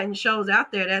some Latin shows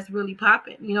out there that's really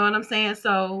popping. You know what I'm saying?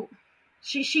 So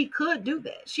she could do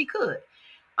that. She could.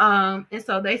 And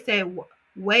so they said,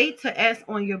 wait to S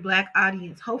on your Black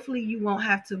audience. Hopefully you won't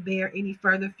have to bear any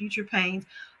further future pains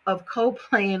of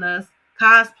cosplaying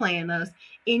us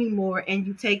anymore, and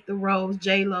you take the roles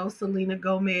J-Lo, Selena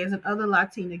Gomez, and other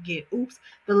Latina get. Oops,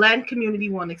 the Latin community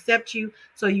won't accept you,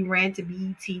 so you ran to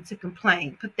BET to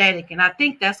complain. Pathetic. And I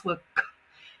think that's what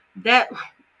that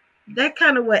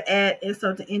kind of what add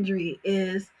insult to injury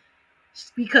is,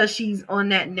 because she's on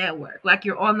that network. Like,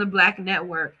 you're on the Black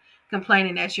network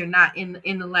complaining that you're not in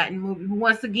the Latin movie. But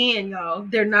once again, y'all,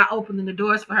 they're not opening the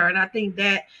doors for her. And I think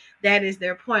that is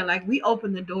their point. Like, we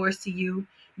open the doors to you.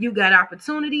 You got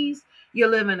opportunities. You're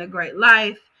living a great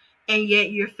life. And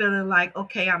yet you're feeling like,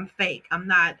 okay, I'm fake. I'm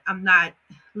not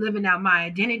living out my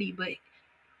identity. But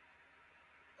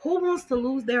who wants to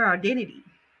lose their identity?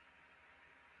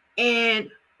 And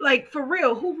like, for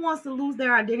real, who wants to lose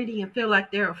their identity and feel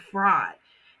like they're a fraud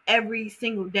every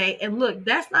single day? And look,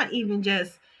 that's not even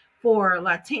just for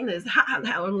Latinas,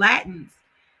 or Latins.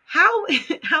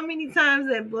 How many times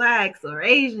that Blacks or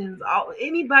Asians,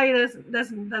 anybody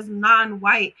that's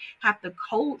non-white, have to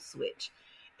code switch?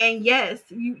 And yes,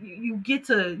 you get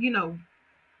to,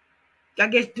 I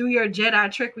guess, do your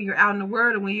Jedi trick when you're out in the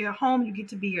world, and when you're at home, you get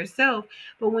to be yourself.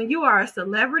 But when you are a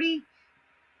celebrity,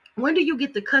 when do you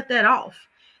get to cut that off?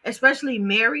 Especially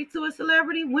married to a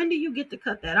celebrity, when do you get to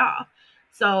cut that off?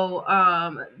 So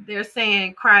they're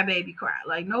saying cry baby cry.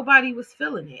 Like, nobody was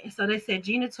feeling it. So they said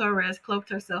Gina Torres cloaked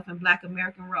herself in Black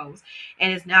American roles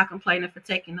and is now complaining for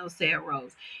taking those said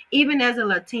roles. Even as a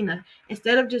Latina,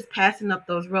 instead of just passing up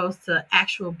those roles to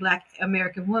actual Black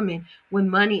American women when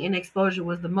money and exposure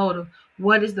was the motive,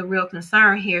 what is the real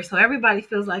concern here? So everybody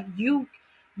feels like you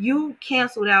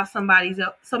canceled out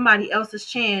somebody else's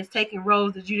chance taking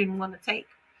roles that you didn't want to take.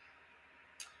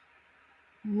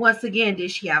 Once again, did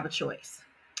she have a choice?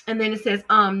 And then it says,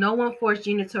 no one forced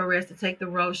Gina Torres to take the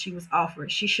role she was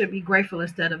offered. She should be grateful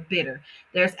instead of bitter.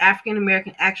 There's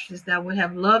African-American actresses that would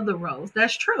have loved the roles.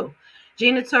 That's true.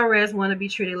 Gina Torres want to be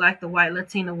treated like the white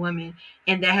Latina woman,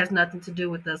 and that has nothing to do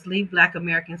with us. Leave Black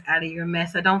Americans out of your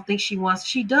mess. I don't think she wants.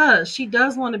 She does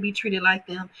want to be treated like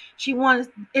them.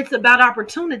 It's about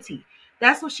opportunity.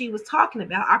 That's what she was talking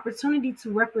about. Opportunity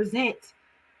to represent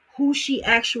who she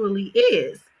actually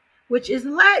is, which is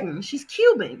Latin. She's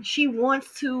Cuban. She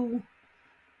wants to,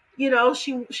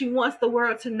 she wants the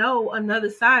world to know another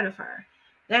side of her.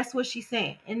 That's what she's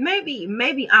saying. And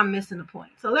maybe I'm missing a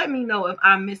point. So let me know if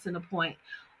I'm missing a point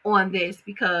on this,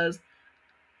 because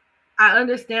I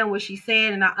understand what she's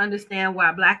saying and I understand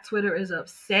why Black Twitter is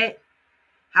upset.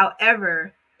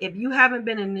 However, if you haven't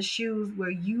been in the shoes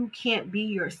where you can't be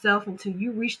yourself until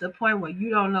you reach the point where you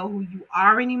don't know who you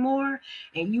are anymore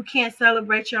and you can't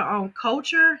celebrate your own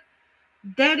culture,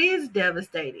 that is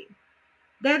devastating.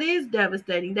 That is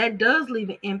devastating. That does leave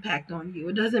an impact on you.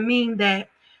 It doesn't mean that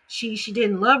she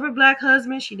didn't love her Black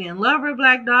husband. She didn't love her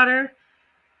Black daughter.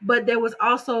 But there was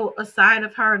also a side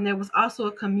of her, and there was also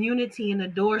a community and a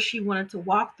door she wanted to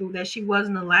walk through that she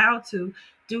wasn't allowed to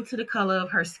due to the color of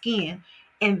her skin.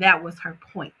 And that was her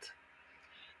point.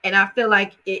 And I feel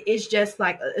like it's just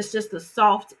a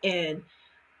soft and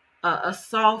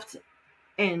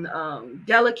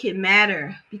delicate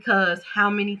matter, because how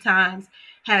many times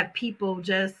have people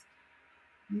just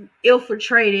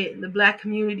infiltrated the Black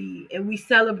community and we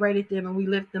celebrated them and we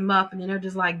lift them up, and then they're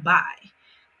just like, bye.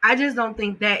 I just don't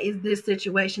think that is this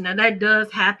situation. Now that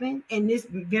does happen, and this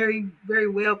very, very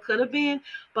well could have been,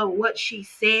 but what she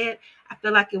said, I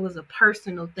feel like it was a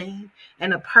personal thing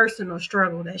and a personal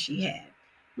struggle that she had.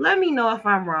 Let me know if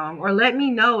I'm wrong, or let me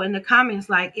know in the comments,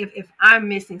 like if I'm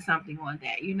missing something on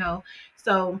that,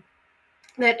 So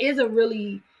that is a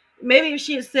really, maybe if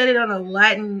she had said it on a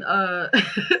Latin a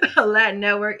Latin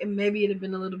network, and maybe it'd have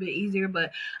been a little bit easier,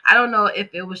 but I don't know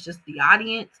if it was just the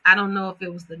audience. I don't know if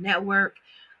it was the network.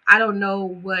 I don't know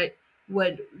what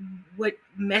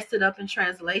messed it up in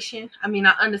translation. I mean,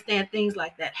 I understand things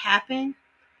like that happen.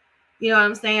 You know what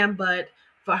I'm saying? But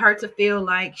for her to feel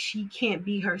like she can't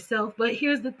be herself. But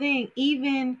here's the thing,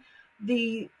 even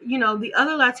the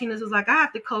other Latinas was like, I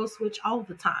have to code switch all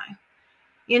the time.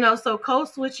 So code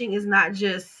switching is not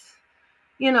just,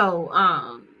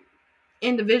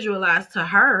 individualized to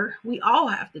her. We all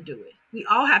have to do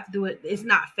it. It's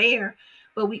not fair,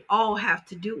 but we all have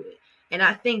to do it. And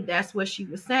I think that's what she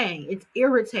was saying. It's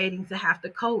irritating to have to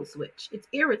code switch. It's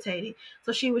irritating.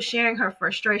 So she was sharing her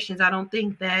frustrations. I don't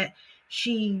think that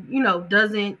she,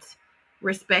 doesn't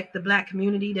respect the Black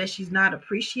community, that she's not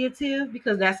appreciative,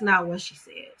 because that's not what she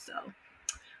said. So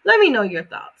let me know your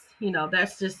thoughts.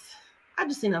 That's just, I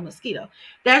just seen a mosquito.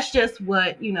 That's just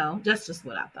what, just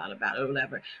what I thought about it or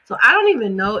whatever. So I don't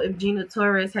even know if Gina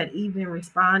Torres had even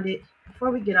responded.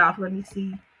 Before we get off, let me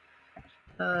see.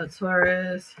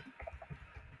 Torres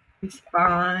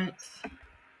response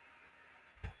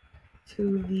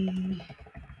to the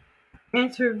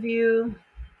interview.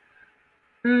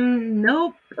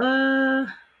 Nope.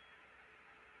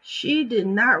 She did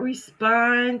not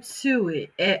respond to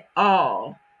it at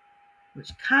all,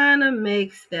 which kind of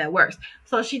makes that worse.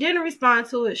 So she didn't respond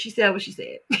to it. She said what she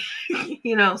said.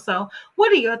 So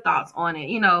what are your thoughts on it?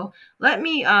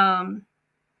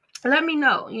 Let me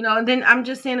know, and then I'm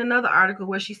just seeing another article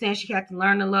where she's saying she had to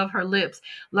learn to love her lips,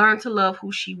 learn to love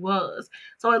who she was.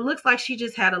 So it looks like she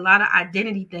just had a lot of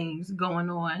identity things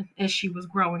going on as she was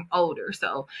growing older.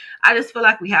 So I just feel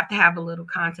like we have to have a little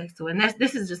context to it. And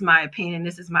this is just my opinion.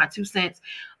 This is my 2 cents.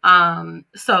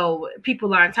 So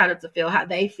people are entitled to feel how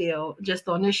they feel just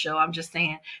on this show. I'm just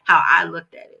saying how I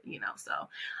looked at it,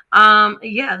 So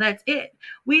yeah, that's it.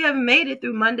 We have made it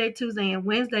through Monday, Tuesday, and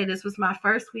Wednesday. This was my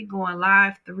first week going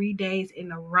live 3 days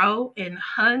in a row. And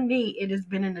honey, it has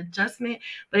been an adjustment,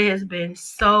 but it has been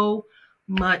so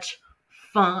much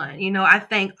fun. I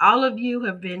thank all of you who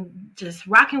have been just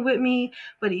rocking with me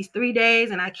for these 3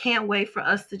 days. And I can't wait for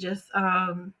us to just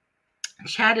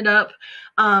chat it up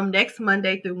next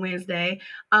Monday through Wednesday.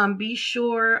 Be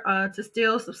sure to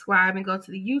still subscribe and go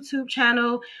to the YouTube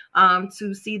channel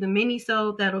to see the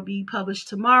mini-sode that'll be published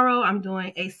tomorrow. I'm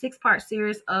doing a 6-part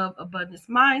series of abundance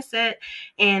mindset,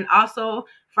 and also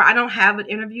I don't have an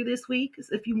interview this week.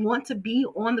 So if you want to be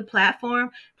on the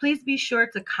platform, please be sure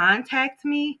to contact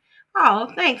me.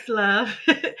 Oh, thanks, love.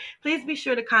 Please be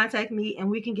sure to contact me, and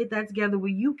we can get that together where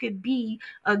you could be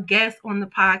a guest on the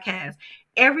podcast.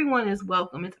 Everyone is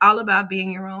welcome. It's all about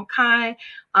being your own kind,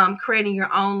 creating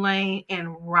your own lane,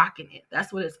 and rocking it.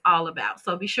 That's what it's all about.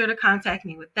 So be sure to contact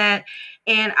me with that.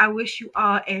 And I wish you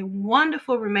all a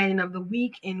wonderful remaining of the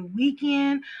week and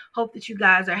weekend. Hope that you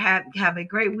guys have a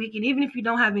great week. And even if you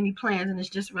don't have any plans and it's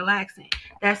just relaxing,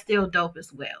 that's still dope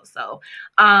as well. So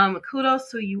kudos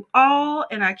to you all.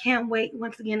 And I can't wait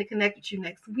once again to connect with you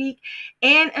next week.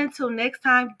 And until next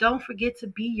time, don't forget to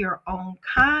be your own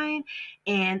kind.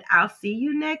 And I'll see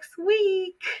you next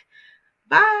week.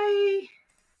 Bye.